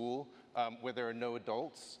secluded school, where there are no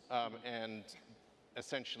adults, and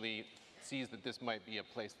essentially sees that this might be a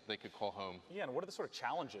place that they could call home. Yeah, and what are the sort of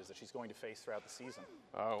challenges that she's going to face throughout the season?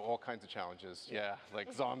 Oh, all kinds of challenges, yeah.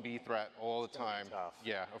 Like zombie threat all the time. Tough.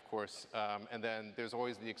 Yeah, of course. And then there's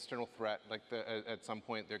always the external threat, like at some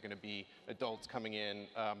point there are going to be adults coming in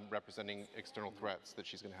representing external threats that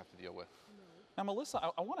she's going to have to deal with. Now, Melissa,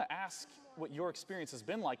 I want to ask what your experience has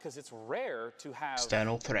been like, because it's rare to have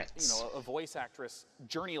external threats. A voice actress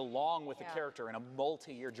journey along with the character in a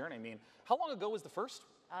multi-year journey. I mean, how long ago was the first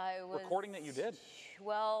recording that you did?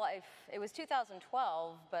 Well, it was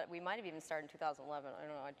 2012, but we might have even started in 2011. I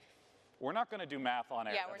don't know. We're not going to do math on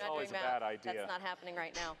air. Yeah, That's we're not always doing a math. bad idea. That's not happening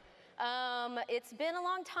right now. It's been a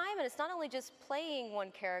long time, and it's not only just playing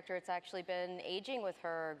one character. It's actually been aging with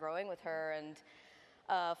her, growing with her, and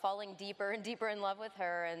falling deeper and deeper in love with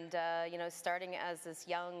her, and starting as this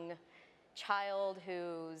young child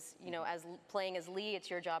who's, playing as Lee, it's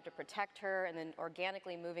your job to protect her, and then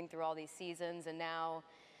organically moving through all these seasons, and now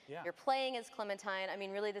you're playing as Clementine. I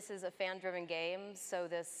mean, really, this is a fan-driven game, so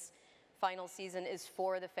this final season is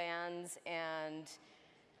for the fans, and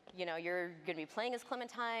you're going to be playing as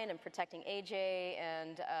Clementine and protecting AJ,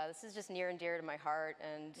 and this is just near and dear to my heart.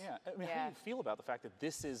 And I mean, how do you feel about the fact that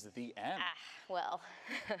this is the end? Well,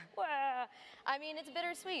 I mean, it's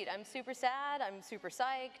bittersweet. I'm super sad. I'm super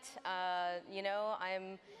psyched.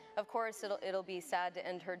 Of course, it'll be sad to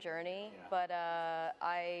end her journey, but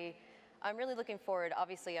I'm really looking forward.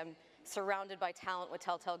 Obviously, I'm surrounded by talent with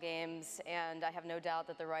Telltale Games, and I have no doubt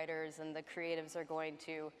that the writers and the creatives are going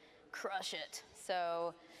to crush it.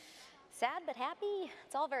 So, sad but happy?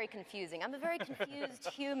 It's all very confusing. I'm a very confused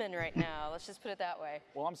human right now. Let's just put it that way.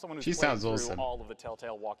 Well, I'm someone who's played through all of the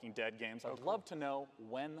Telltale Walking Dead games. I'd love to know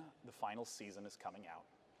when the final season is coming out.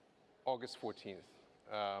 August 14th.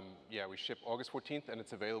 We ship August 14th, and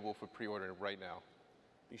it's available for pre-order right now.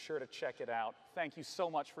 Be sure to check it out. Thank you so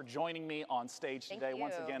much for joining me on stage today. Thank you.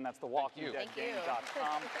 Once again, that's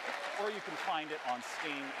thewalkingdeadgame.com, or you can find it on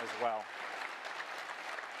Steam as well.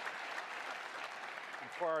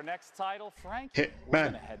 For our next title, Frank, we're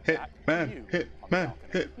going to head back to you on the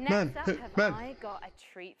balcony. Next up, have I got a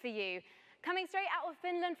treat for you. Coming straight out of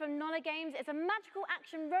Finland from Nolla Games, it's a magical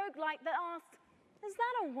action roguelike that asks, is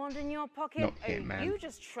that a wand in your pocket? Not here, man. You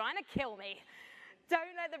just trying to kill me.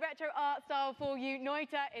 Don't let the retro art style fool you.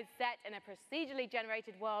 Noita is set in a procedurally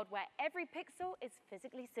generated world where every pixel is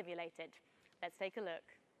physically simulated. Let's take a look.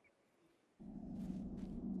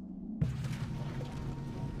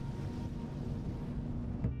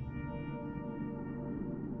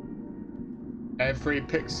 Every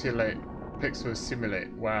pixel simulate.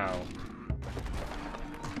 Wow.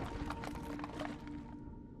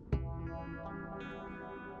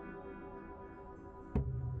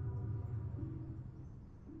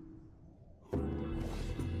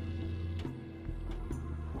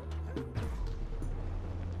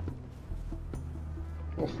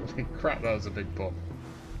 Holy crap, that was a big bomb.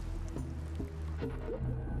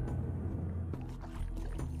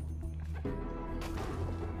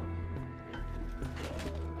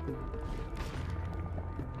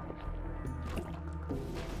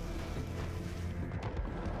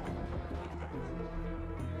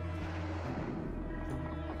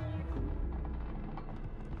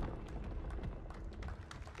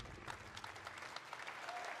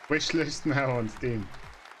 Wishlist now on Steam.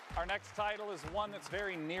 Our next title is one that's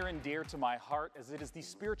very near and dear to my heart, as it is the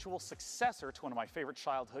spiritual successor to one of my favorite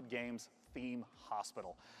childhood games, Theme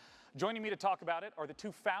Hospital. Joining me to talk about it are the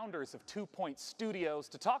two founders of 2 Point Studios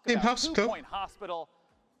to talk about 2 Point Hospital.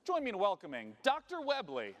 Join me in welcoming Dr.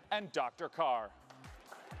 Webley and Dr. Carr.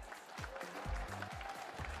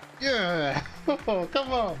 Yeah! Oh,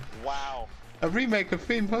 come on! Wow. A remake of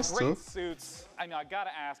Theme Hostel? Great suits. I mean, I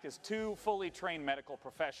gotta ask, as two fully trained medical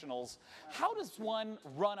professionals, how does one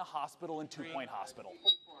run a hospital in Two Point Hospital?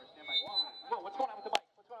 What's going on with the mic?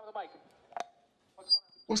 What's going on with the mic?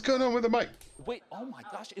 What's going on with the mic? Wait, oh my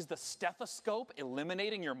gosh, is the stethoscope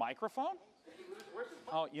eliminating your microphone?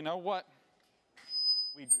 Oh, you know what?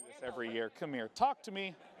 We do this every year. Come here, talk to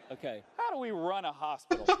me. Okay. How do we run a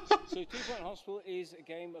hospital? So 2 Point Hospital is a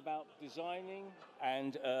game about designing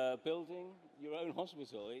and building your own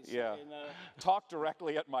hospital. It's Yeah. Talk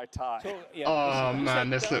directly at my tie. Oh man,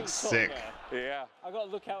 this looks sick. Yeah. I got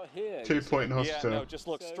to look out here. 2 Point Hospital. Yeah, no, just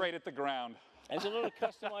look straight at the ground. There's a lot of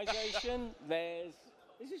customization.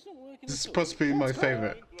 Is this not working? This is possibly my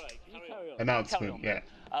favorite announcement. Yeah.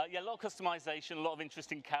 Yeah, a lot of customization, a lot of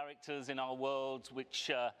interesting characters in our world,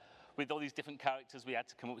 which with all these different characters, we had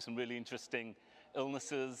to come up with some really interesting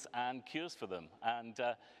illnesses and cures for them. And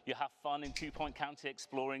you have fun in 2 Point County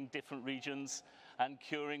exploring different regions and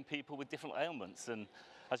curing people with different ailments. And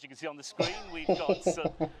as you can see on the screen, we've got,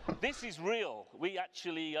 this is real. We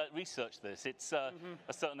actually researched this. It's a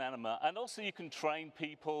certain animal. And also you can train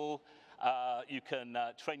people. You can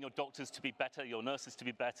train your doctors to be better, your nurses to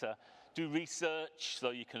be better, do research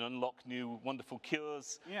so you can unlock new wonderful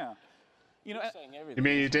cures. Yeah. You know, You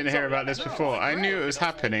mean you didn't hear about this before? I knew it was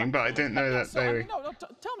happening, but I didn't know that they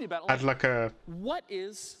tell me about it. had like a What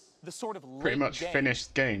is the sort of pretty much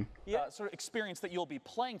finished game. sort of experience that you'll be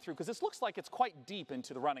playing through? Because this looks like it's quite deep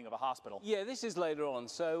into the running of a hospital. Yeah, this is later on.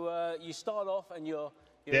 So you start off and you're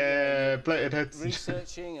bloated heads.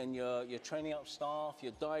 researching and you're training up staff,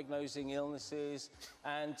 you're diagnosing illnesses,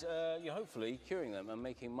 and you're hopefully curing them and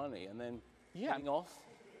making money, and then heading off.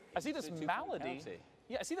 I see this to 2 Point malady. County.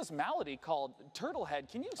 Yeah, I see this malady called turtle head.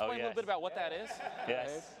 Can you explain a little yes. bit about what that is?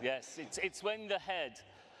 Yes. It's when the head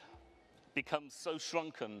becomes so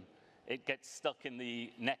shrunken, it gets stuck in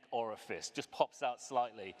the neck orifice, just pops out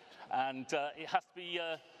slightly, and it has to be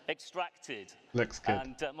extracted. Looks good.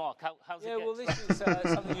 And Mark, how's it Yeah, get well, this is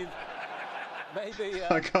something you've maybe.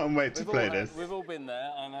 I can't wait to play this. We've all been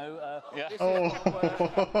there, I know. Yeah. This is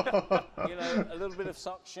where, you know, a little bit of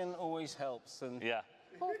suction always helps, and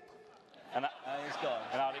And it's gone.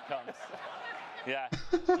 And out it comes. Yeah.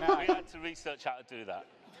 We had to research how to do that.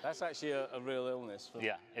 That's actually a real illness.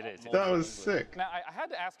 Yeah, it is. That was sick. Now, I had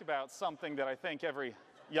to ask about something that I think every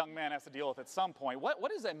young man has to deal with at some point.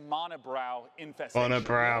 What is a monobrow infestation?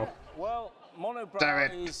 Monobrow. Well, monobrow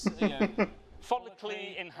Damn it. is, you know,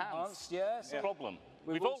 follically enhanced. Yes. Problem.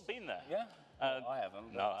 We've all been there. Yeah. I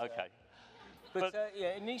haven't. No, okay. But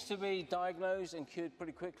yeah, it needs to be diagnosed and cured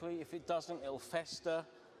pretty quickly. If it doesn't, it'll fester,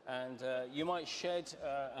 and you might shed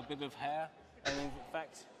a bit of hair. And in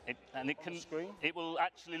fact, it will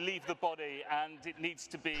actually leave the body, and it needs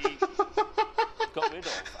to be got rid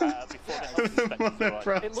of before the health inspectors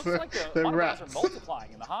arrive. It looks like the monobrows are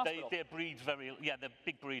multiplying in the hospital. They breed they're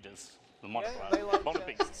big breeders. The yeah,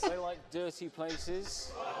 monobrows. they like dirty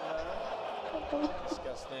places.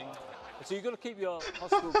 Disgusting. So you've got to keep your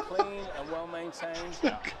hospital clean and well maintained.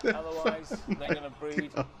 Otherwise, they're going to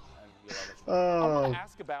breed. I want to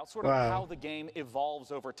ask about sort of how the game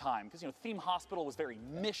evolves over time, because Theme Hospital was very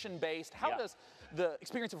mission-based. How does the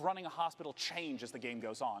experience of running a hospital change as the game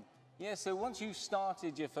goes on? Yeah, so once you've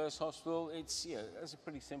started your first hospital, it's a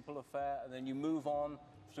pretty simple affair, and then you move on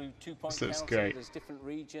through 2 Point County. Great. There's different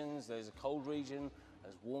regions. There's a cold region.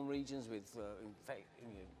 There's warm regions with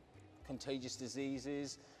contagious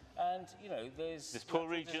diseases. And, there's poor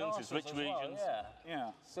regions, there's rich regions.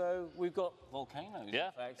 Yeah. So we've got volcanoes, in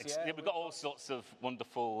fact. We've got all sorts of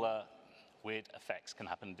wonderful, weird effects can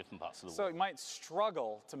happen in different parts of the world. So you might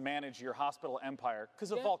struggle to manage your hospital empire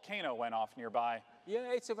because a volcano went off nearby.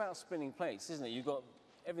 Yeah, it's about spinning plates, isn't it? You've got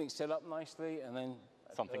everything set up nicely, and then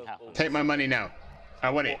something happens. Take my money now. I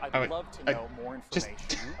want it. I'd love to know more information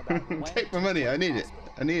about when take my money. I need it.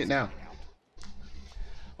 I need it now.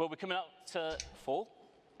 Well, we're coming out to fall.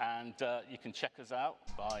 And you can check us out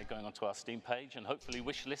by going onto our Steam page and hopefully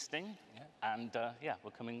wish listing. Yeah. And we're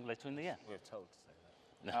coming later in the year. We're told to say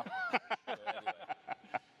that. No.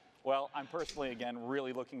 Well, I'm personally, again,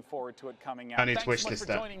 really looking forward to it coming out. I need to wish Thanks list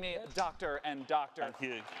so much that. for joining me, Doctor and Doctor.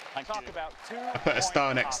 Thank you. Talk about two. I put a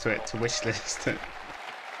star next to it to wish list.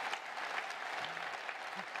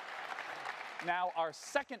 Now, our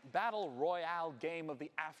second Battle Royale game of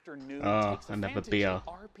the afternoon takes I never advantage beat of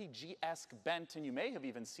RPG-esque bent, and you may have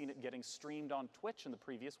even seen it getting streamed on Twitch in the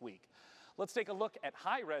previous week. Let's take a look at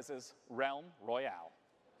Hi-Rez's Realm Royale.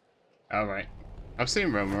 All right. I've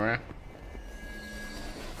seen Realm Royale.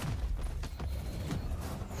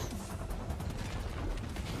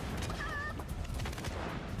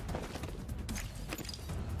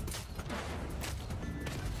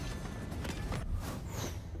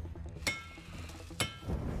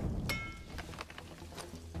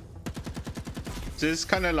 So it's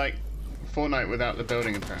kind of like Fortnite without the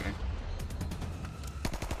building, apparently.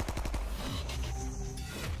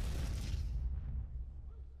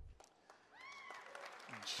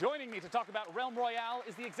 Joining me to talk about Realm Royale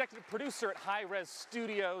is the executive producer at Hi-Rez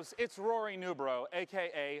Studios. It's Rory Newbrough,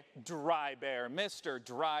 aka Dry Bear. Mr.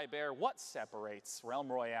 Dry Bear, what separates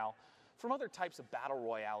Realm Royale from other types of battle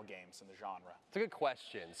royale games in the genre? It's a good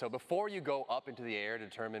question. So before you go up into the air to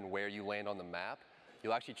determine where you land on the map,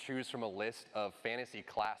 you'll actually choose from a list of fantasy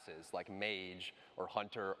classes like mage or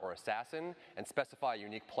hunter or assassin and specify a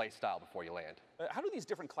unique play style before you land. How do these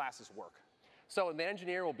different classes work? So the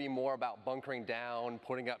engineer will be more about bunkering down,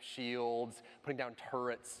 putting up shields, putting down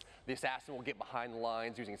turrets. The assassin will get behind the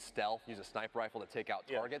lines using stealth, use a sniper rifle to take out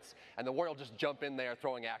targets. And the warrior will just jump in there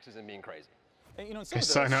throwing axes and being crazy. And, you know, in some of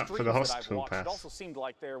the sign up streams for the that I've hospital watched, pass. it also seemed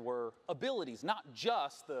like there were abilities, not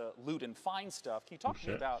just the loot and find stuff. Can you talk to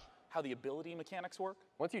me about how the ability mechanics work?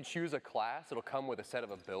 Once you choose a class, it'll come with a set of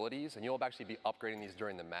abilities, and you'll actually be upgrading these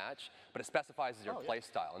during the match, but it specifies your play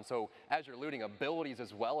style. And so as you're looting, abilities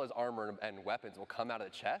as well as armor and weapons will come out of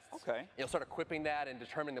the chest. Okay. You'll start equipping that and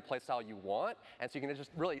determining the play style you want, and so you can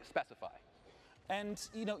just really specify. And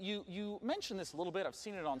you know, you mentioned this a little bit. I've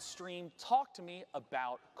seen it on stream. Talk to me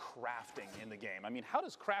about crafting in the game. I mean, how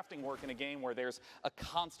does crafting work in a game where there's a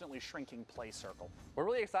constantly shrinking play circle? We're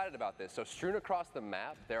really excited about this. So strewn across the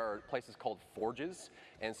map, there are places called forges.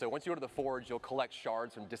 And so once you go to the forge, you'll collect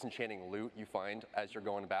shards from disenchanting loot you find as you're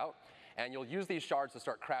going about. And you'll use these shards to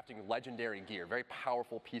start crafting legendary gear, very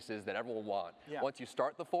powerful pieces that everyone will want. Yeah. Once you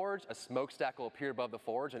start the forge, a smokestack will appear above the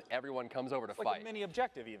forge, and everyone comes over to It's fight. like a mini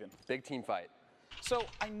objective even. Big team fight. So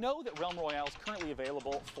I know that Realm Royale is currently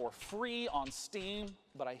available for free on Steam,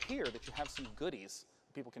 but I hear that you have some goodies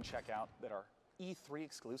people can check out that are E3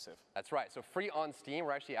 exclusive. That's right. So free on Steam,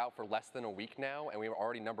 we're actually out for less than a week now, and we were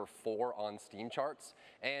already number 4 on Steam charts.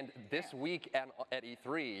 And this week at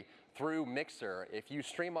E3, through Mixer, if you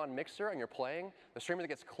stream on Mixer and you're playing, the streamer that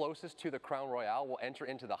gets closest to the Crown Royale will enter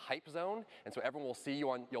into the hype zone, and so everyone will see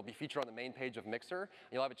you you'll be featured on the main page of Mixer,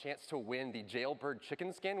 and you'll have a chance to win the Jailbird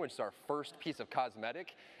chicken skin, which is our first piece of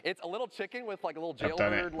cosmetic. It's a little chicken with like a little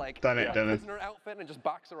jailbird prisoner outfit and just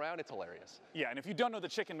box around. It's hilarious. Yeah, and if you don't know the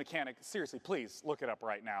chicken mechanic, seriously, please look it up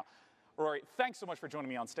right now. Rory, thanks so much for joining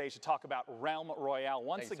me on stage to talk about Realm Royale.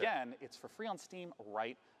 Once again, it's for free on Steam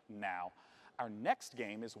right now. Our next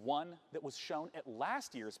game is one that was shown at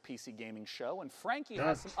last year's PC Gaming Show, and Frankie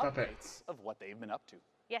has some updates of what they've been up to.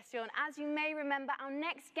 Yes, John, as you may remember, our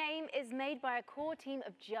next game is made by a core team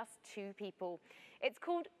of just 2 people. It's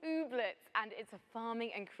called Ooblets, and it's a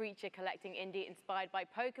farming and creature collecting indie inspired by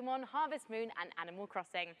Pokemon, Harvest Moon, and Animal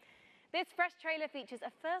Crossing. This fresh trailer features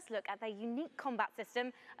a first look at their unique combat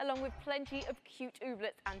system, along with plenty of cute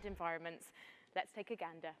ooblets and environments. Let's take a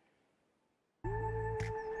gander.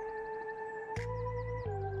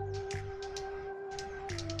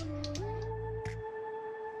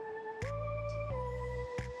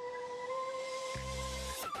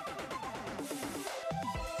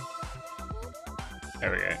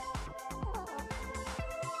 There we go.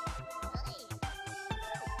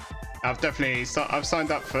 I've signed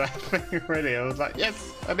up for that thing already. I was like,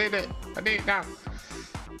 yes, I need it. I need it now.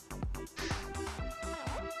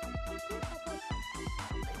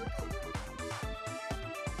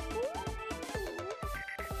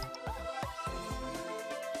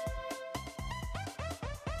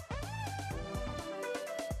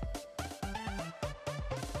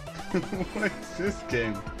 What is this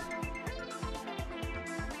game?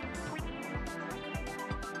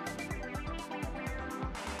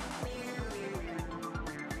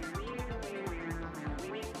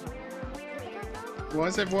 Why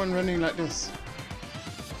is everyone running like this?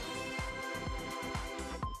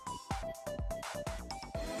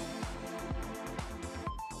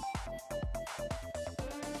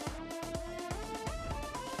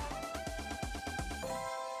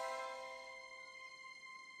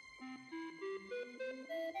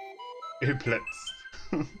 Ooblets.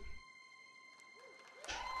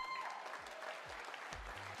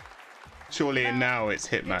 Surely now it's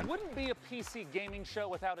Hitman. It wouldn't be a PC gaming show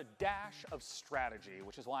without a dash of strategy,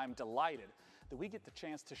 which is why I'm delighted that we get the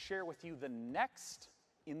chance to share with you the next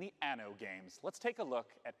in the Anno games. Let's take a look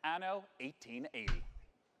at Anno 1880.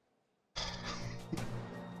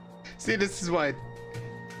 See, this is why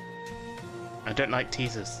I don't like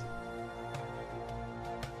teasers.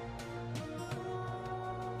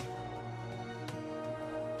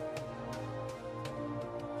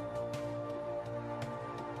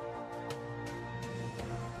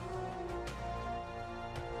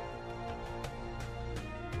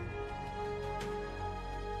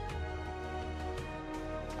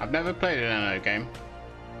 I've never played an Anno game.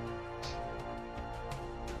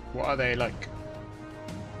 What are they like?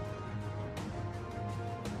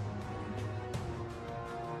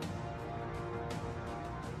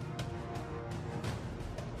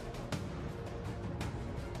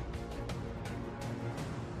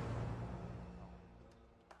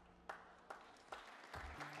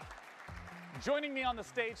 Joining me on the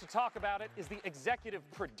stage to talk about it is the executive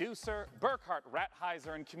producer, Burkhard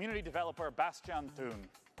Rattheiser, and community developer, Bastian Thun.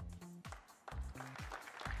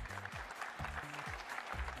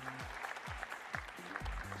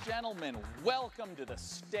 Gentlemen, welcome to the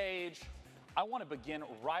stage. I want to begin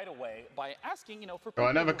right away by asking, for people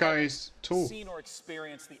another who guy's haven't tool. seen or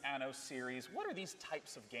experienced the Anno series, what are these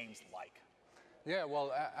types of games like? Yeah,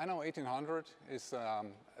 well, Anno 1800 is a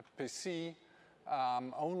PC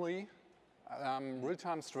only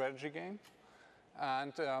real-time strategy game,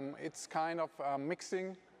 and it's kind of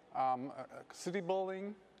mixing city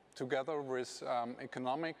building together with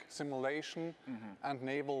economic simulation and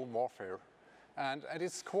naval warfare. And at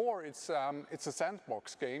its core, it's a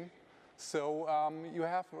sandbox game, so you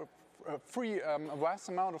have a vast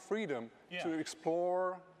amount of freedom to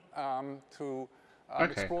explore,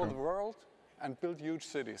 explore the world and build huge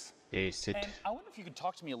cities. Yes, And I wonder if you could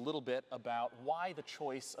talk to me a little bit about why the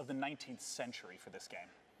choice of the 19th century for this game.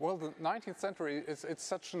 Well, the 19th century, it's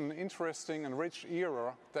such an interesting and rich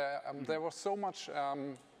era. There was so much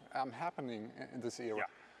happening in this era.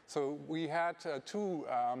 So we had two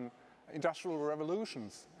industrial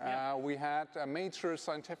revolutions. We had major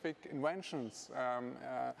scientific inventions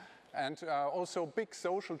and also big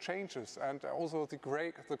social changes, and also the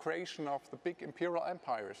creation of the big imperial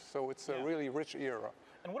empires. So it's a really rich era.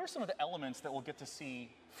 And what are some of the elements that we'll get to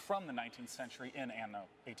see from the 19th century in Anno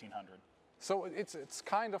 1800? So it's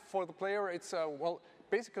kind of, for the player, it's, well,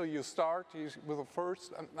 basically you start with the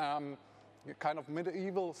first kind of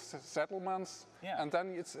medieval settlements, and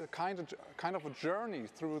then it's a kind of a journey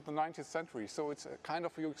through the 19th century. So it's a kind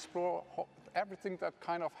of, you explore everything that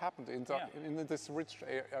kind of happened in this rich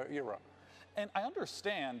era. And I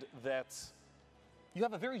understand that you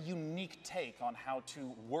have a very unique take on how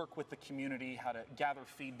to work with the community, how to gather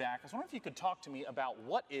feedback. I was wondering if you could talk to me about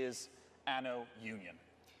what is Anno Union.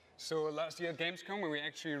 So last year at Gamescom, when we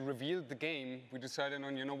actually revealed the game, we decided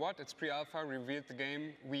on, you know what, it's pre-alpha, revealed the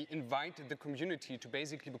game. We invited the community to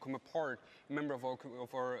basically become a member of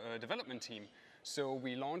our development team. So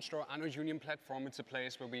we launched our Anno Union platform. It's a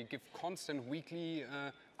place where we give constant weekly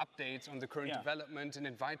updates on the current development and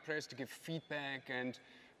invite players to give feedback and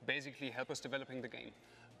basically help us developing the game.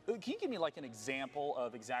 Can you give me like an example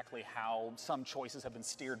of exactly how some choices have been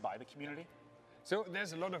steered by the community? So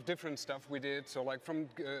there's a lot of different stuff we did. So like from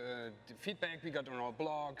the feedback we got on our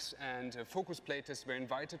blogs and focus playtests where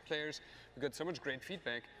invited players, we got so much great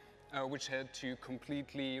feedback, which had to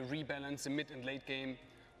completely rebalance the mid and late game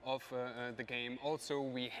of the game. Also,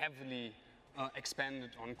 we heavily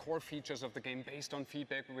expanded on core features of the game based on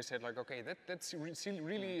feedback. We said like, okay, that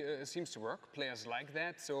really seems to work. Players like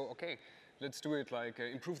that, so okay, let's do it, like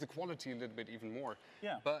improve the quality a little bit even more.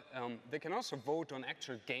 Yeah. But they can also vote on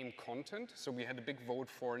actual game content. So we had a big vote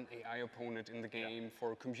for an AI opponent in the game,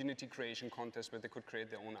 for a community creation contest where they could create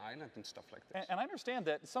their own island and stuff like this. And I understand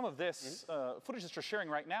that some of this footage that you're sharing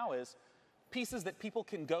right now is pieces that people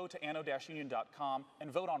can go to anno-union.com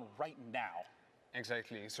and vote on right now.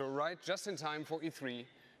 Exactly. So just in time for E3,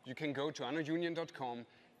 you can go to anno-union.com,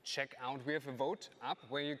 check out, we have a vote up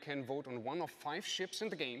where you can vote on one of 5 ships in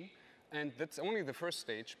the game. And that's only the first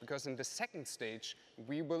stage, because in the second stage,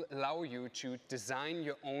 we will allow you to design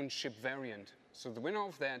your own ship variant. So the winner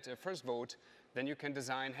of that first vote, then you can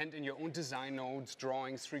hand in your own design nodes,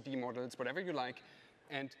 drawings, 3D models, whatever you like.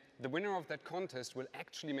 And the winner of that contest will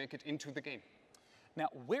actually make it into the game. Now,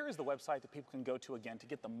 where is the website that people can go to again to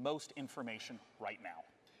get the most information right now?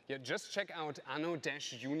 Yeah, just check out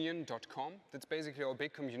anno-union.com. That's basically our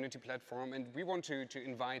big community platform, and we want to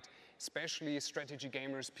invite especially strategy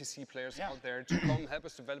gamers, PC players out there to come help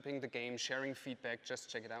us developing the game, sharing feedback. Just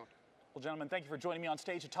check it out. Well, gentlemen, thank you for joining me on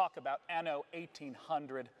stage to talk about Anno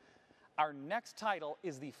 1800. Our next title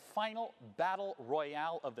is the final battle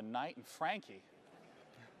royale of the night, and Frankie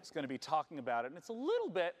is going to be talking about it, and it's a little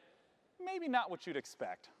bit, maybe not what you'd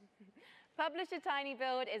expect. Publisher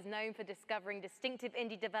tinyBuild is known for discovering distinctive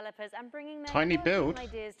indie developers and bringing their tinyBuild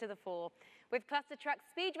ideas to the fore, with Cluster Truck,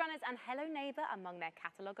 Speedrunners and Hello Neighbor among their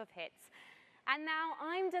catalogue of hits. And now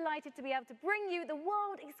I'm delighted to be able to bring you the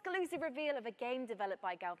world-exclusive reveal of a game developed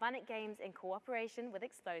by Galvanic Games in cooperation with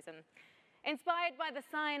Explosion. Inspired by the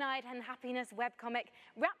Cyanide and Happiness webcomic,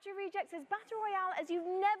 Rapture Rejects is Battle Royale as you've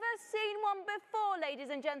never seen one before, ladies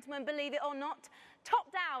and gentlemen, believe it or not.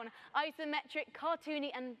 Top down, isometric, cartoony,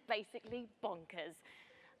 and basically bonkers.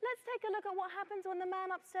 Let's take a look at what happens when the man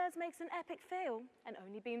upstairs makes an epic fail and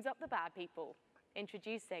only beams up the bad people.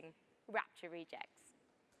 Introducing Rapture Rejects.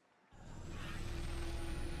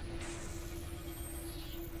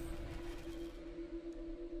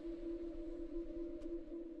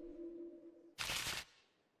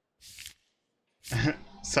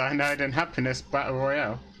 Cyanide and Happiness Battle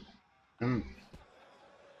Royale.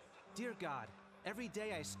 Dear God, every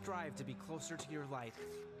day I strive to be closer to your light.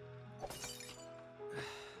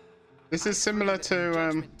 This is similar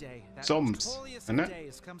to Zombs, isn't it?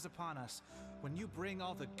 Days comes upon us when you bring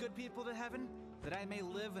all the good people to heaven, that I may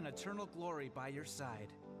live in eternal glory by your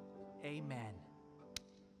side. Amen.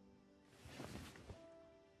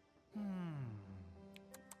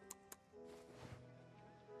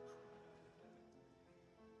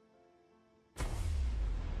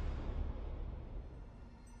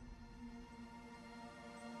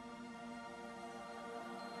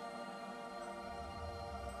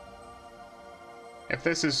 If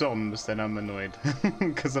this is Zombs, then I'm annoyed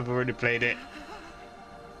because I've already played it.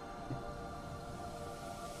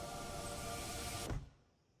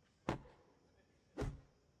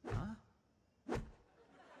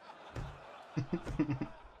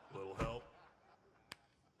 Little help.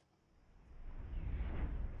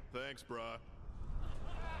 Thanks, brah.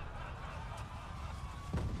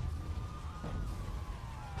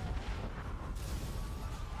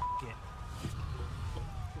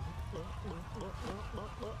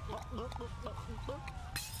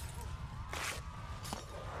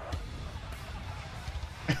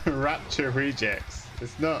 Rapture Rejects.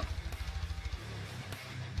 It's not.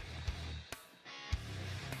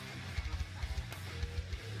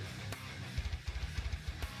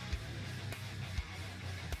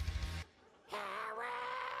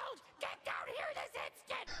 Harold! Get down here this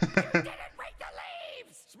instant! You didn't break the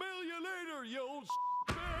leaves! Smell you later, you old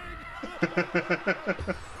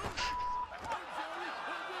bag!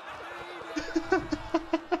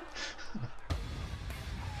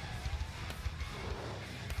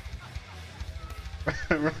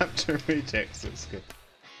 Rapture Rejects looks good.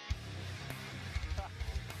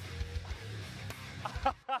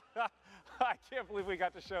 I can't believe we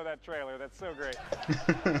got to show that trailer. That's so great.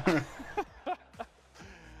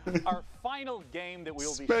 Our final game that we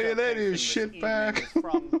will be showcasing this evening is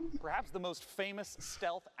from perhaps the most famous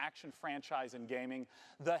stealth action franchise in gaming,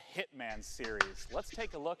 the Hitman series. Let's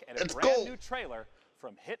take a look at a brand new trailer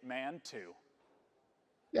from Hitman 2.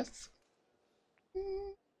 Yes.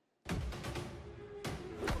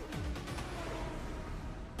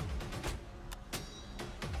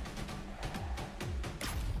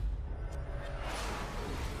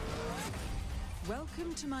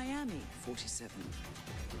 Welcome to Miami, 47.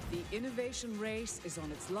 The innovation race is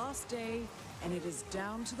on its last day, and it is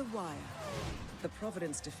down to the wire. The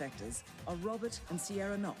Providence defectors are Robert and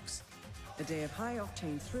Sierra Knox. A day of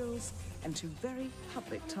high-octane thrills and two very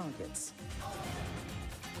public targets.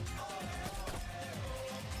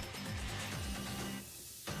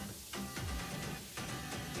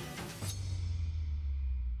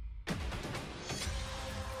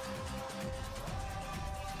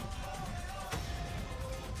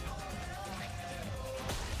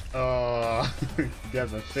 Oh, you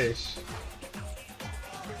have a fish.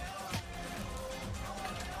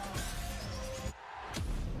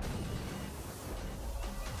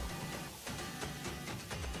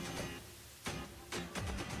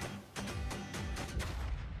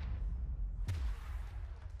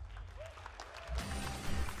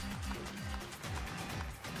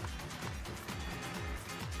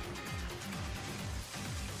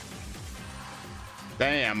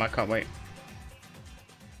 Damn, I can't wait.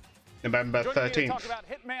 November 13th. Joining me to talk about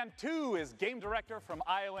Hitman 2 is game director from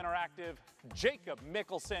IO Interactive, Jacob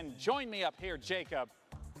Mickelson. Join me up here, Jacob.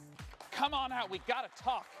 Come on out, we gotta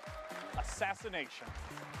talk. Assassination.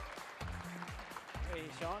 Hey,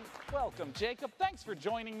 Sean. Welcome, Jacob. Thanks for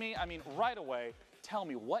joining me. I mean, right away, tell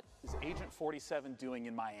me, what is Agent 47 doing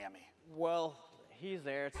in Miami? Well, he's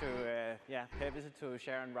there to pay a visit to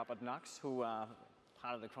Sharon Robert Knox, who are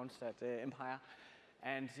part of the Kronstadt Empire.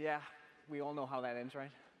 And yeah, we all know how that ends, right?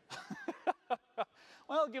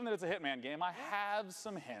 Well, given that it's a Hitman game, I have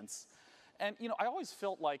some hints. And, you know, I always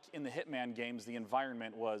felt like in the Hitman games, the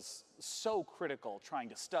environment was so critical, trying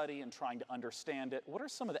to study and trying to understand it. What are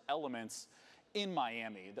some of the elements in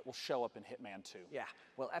Miami that will show up in Hitman 2? Yeah,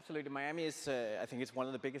 well, absolutely. Miami is, I think it's one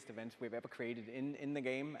of the biggest events we've ever created in the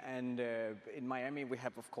game. And in Miami, we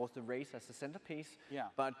have, of course, the race as the centerpiece. Yeah.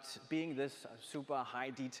 But being this super high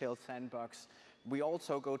detailed sandbox, we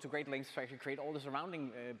also go to great lengths to actually create all the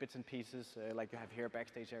surrounding bits and pieces, like you have here,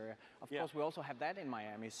 backstage area. Of course, we also have that in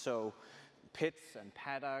Miami. So pits and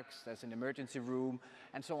paddocks, there's an emergency room,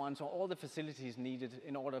 and so on. So all the facilities needed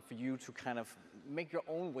in order for you to kind of make your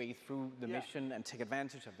own way through the mission and take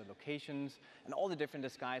advantage of the locations and all the different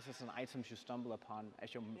disguises and items you stumble upon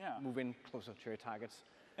as you move in closer to your targets.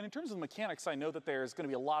 And in terms of the mechanics, I know that there's going to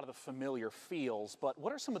be a lot of the familiar feels, but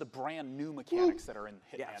what are some of the brand new mechanics that are in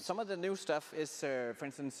Hitman? Yeah, some of the new stuff is, for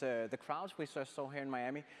instance, the crowds we just saw here in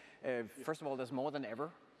Miami. First of all, there's more than ever.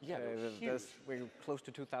 Yeah, we're close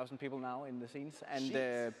to 2,000 people now in the scenes.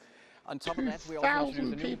 And on top of that, we also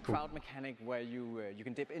introduced a new crowd mechanic where you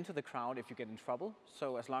can dip into the crowd if you get in trouble.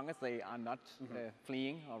 So as long as they are not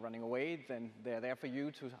fleeing or running away, then they're there for you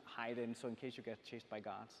to hide in, so in case you get chased by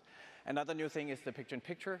guards. Another new thing is the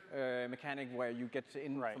picture-in-picture mechanic where you get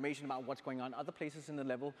information about what's going on other places in the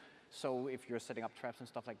level. So if you're setting up traps and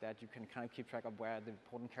stuff like that, you can kind of keep track of where the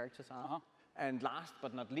important characters are. And last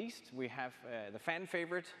but not least, we have the fan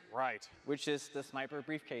favorite, which is the sniper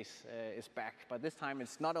briefcase is back. But this time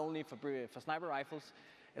it's not only for sniper rifles,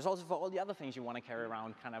 it's also for all the other things you want to carry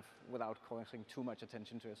around kind of without causing too much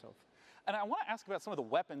attention to yourself. And I want to ask about some of the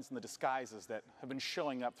weapons and the disguises that have been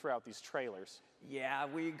showing up throughout these trailers. Yeah,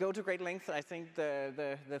 we go to great lengths. I think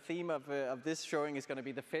the theme of this showing is going to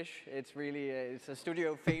be the fish. It's really it's a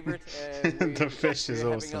studio favorite. The fish is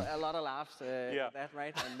awesome. Having a lot of laughs at that,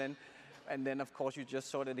 right? And then of course you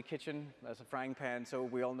just saw it in the kitchen as a frying pan. So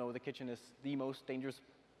we all know the kitchen is the most dangerous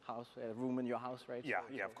room in your house, right? Yeah,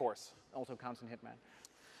 so of course. Also counts in Hitman.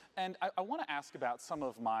 And I want to ask about some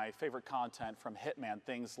of my favorite content from Hitman,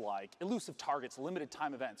 things like elusive targets, limited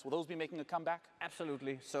time events. Will those be making a comeback?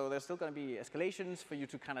 Absolutely. So there's still going to be escalations for you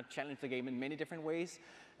to kind of challenge the game in many different ways.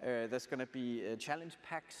 There's going to be challenge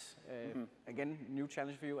packs, again, new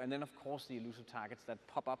challenge for you. And then, of course, the elusive targets that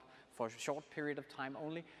pop up for a short period of time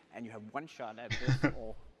only. And you have one shot at this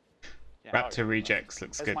or... Yeah. Raptor Rejects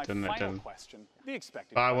looks good, doesn't it? Final question, the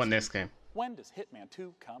expected I want this game. When does Hitman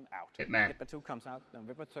 2 come out? Hitman 2 comes out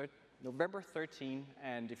November 13,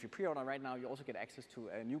 and if you pre-order right now, you also get access to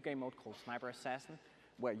a new game mode called Sniper Assassin,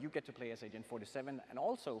 where you get to play as Agent 47, and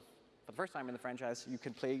also, for the first time in the franchise, you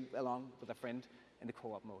can play along with a friend in the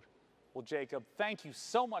co-op mode. Well, Jacob, thank you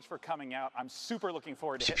so much for coming out. I'm super looking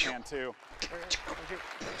forward to Hitman 2.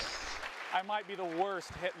 I might be the worst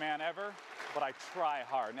Hitman ever, but I try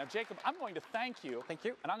hard. Now, Jacob, I'm going to thank you. Thank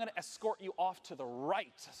you. And I'm going to escort you off to the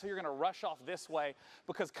right. So you're going to rush off this way,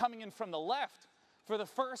 because coming in from the left, for the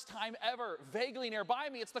first time ever, vaguely nearby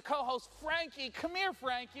me, it's the co-host, Frankie. Come here,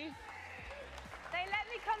 Frankie. They let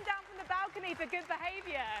me come down from the balcony for good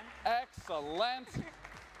behavior. Excellent.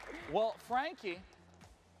 Well, Frankie,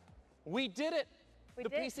 we did it. The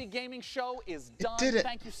PC Gaming Show is done.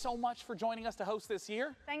 Thank you so much for joining us to host this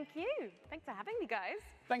year. Thank you. Thanks for having me, guys.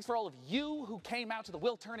 Thanks for all of you who came out to the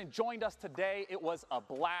Wiltern and joined us today. It was a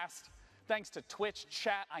blast. Thanks to Twitch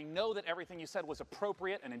chat. I know that everything you said was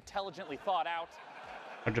appropriate and intelligently thought out.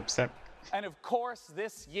 100%. And of course,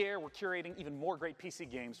 this year we're curating even more great PC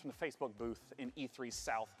games from the Facebook booth in E3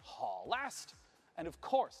 South Hall. Last, and of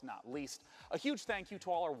course not least, a huge thank you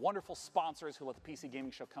to all our wonderful sponsors who let the PC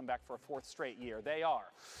Gaming Show come back for a 4th straight year. They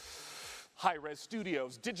are Hi-Res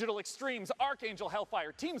Studios, Digital Extremes, Archangel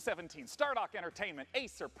Hellfire, Team 17, Stardock Entertainment,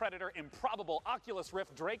 Acer, Predator, Improbable, Oculus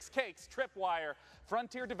Rift, Drake's Cakes, Tripwire,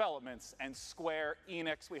 Frontier Developments, and Square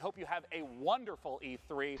Enix. We hope you have a wonderful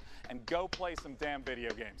E3 and go play some damn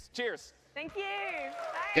video games. Cheers. Thank you.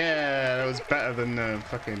 Bye. Yeah, that was better than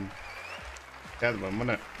fucking the other one,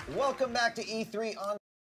 wasn't it? Welcome back to E3 on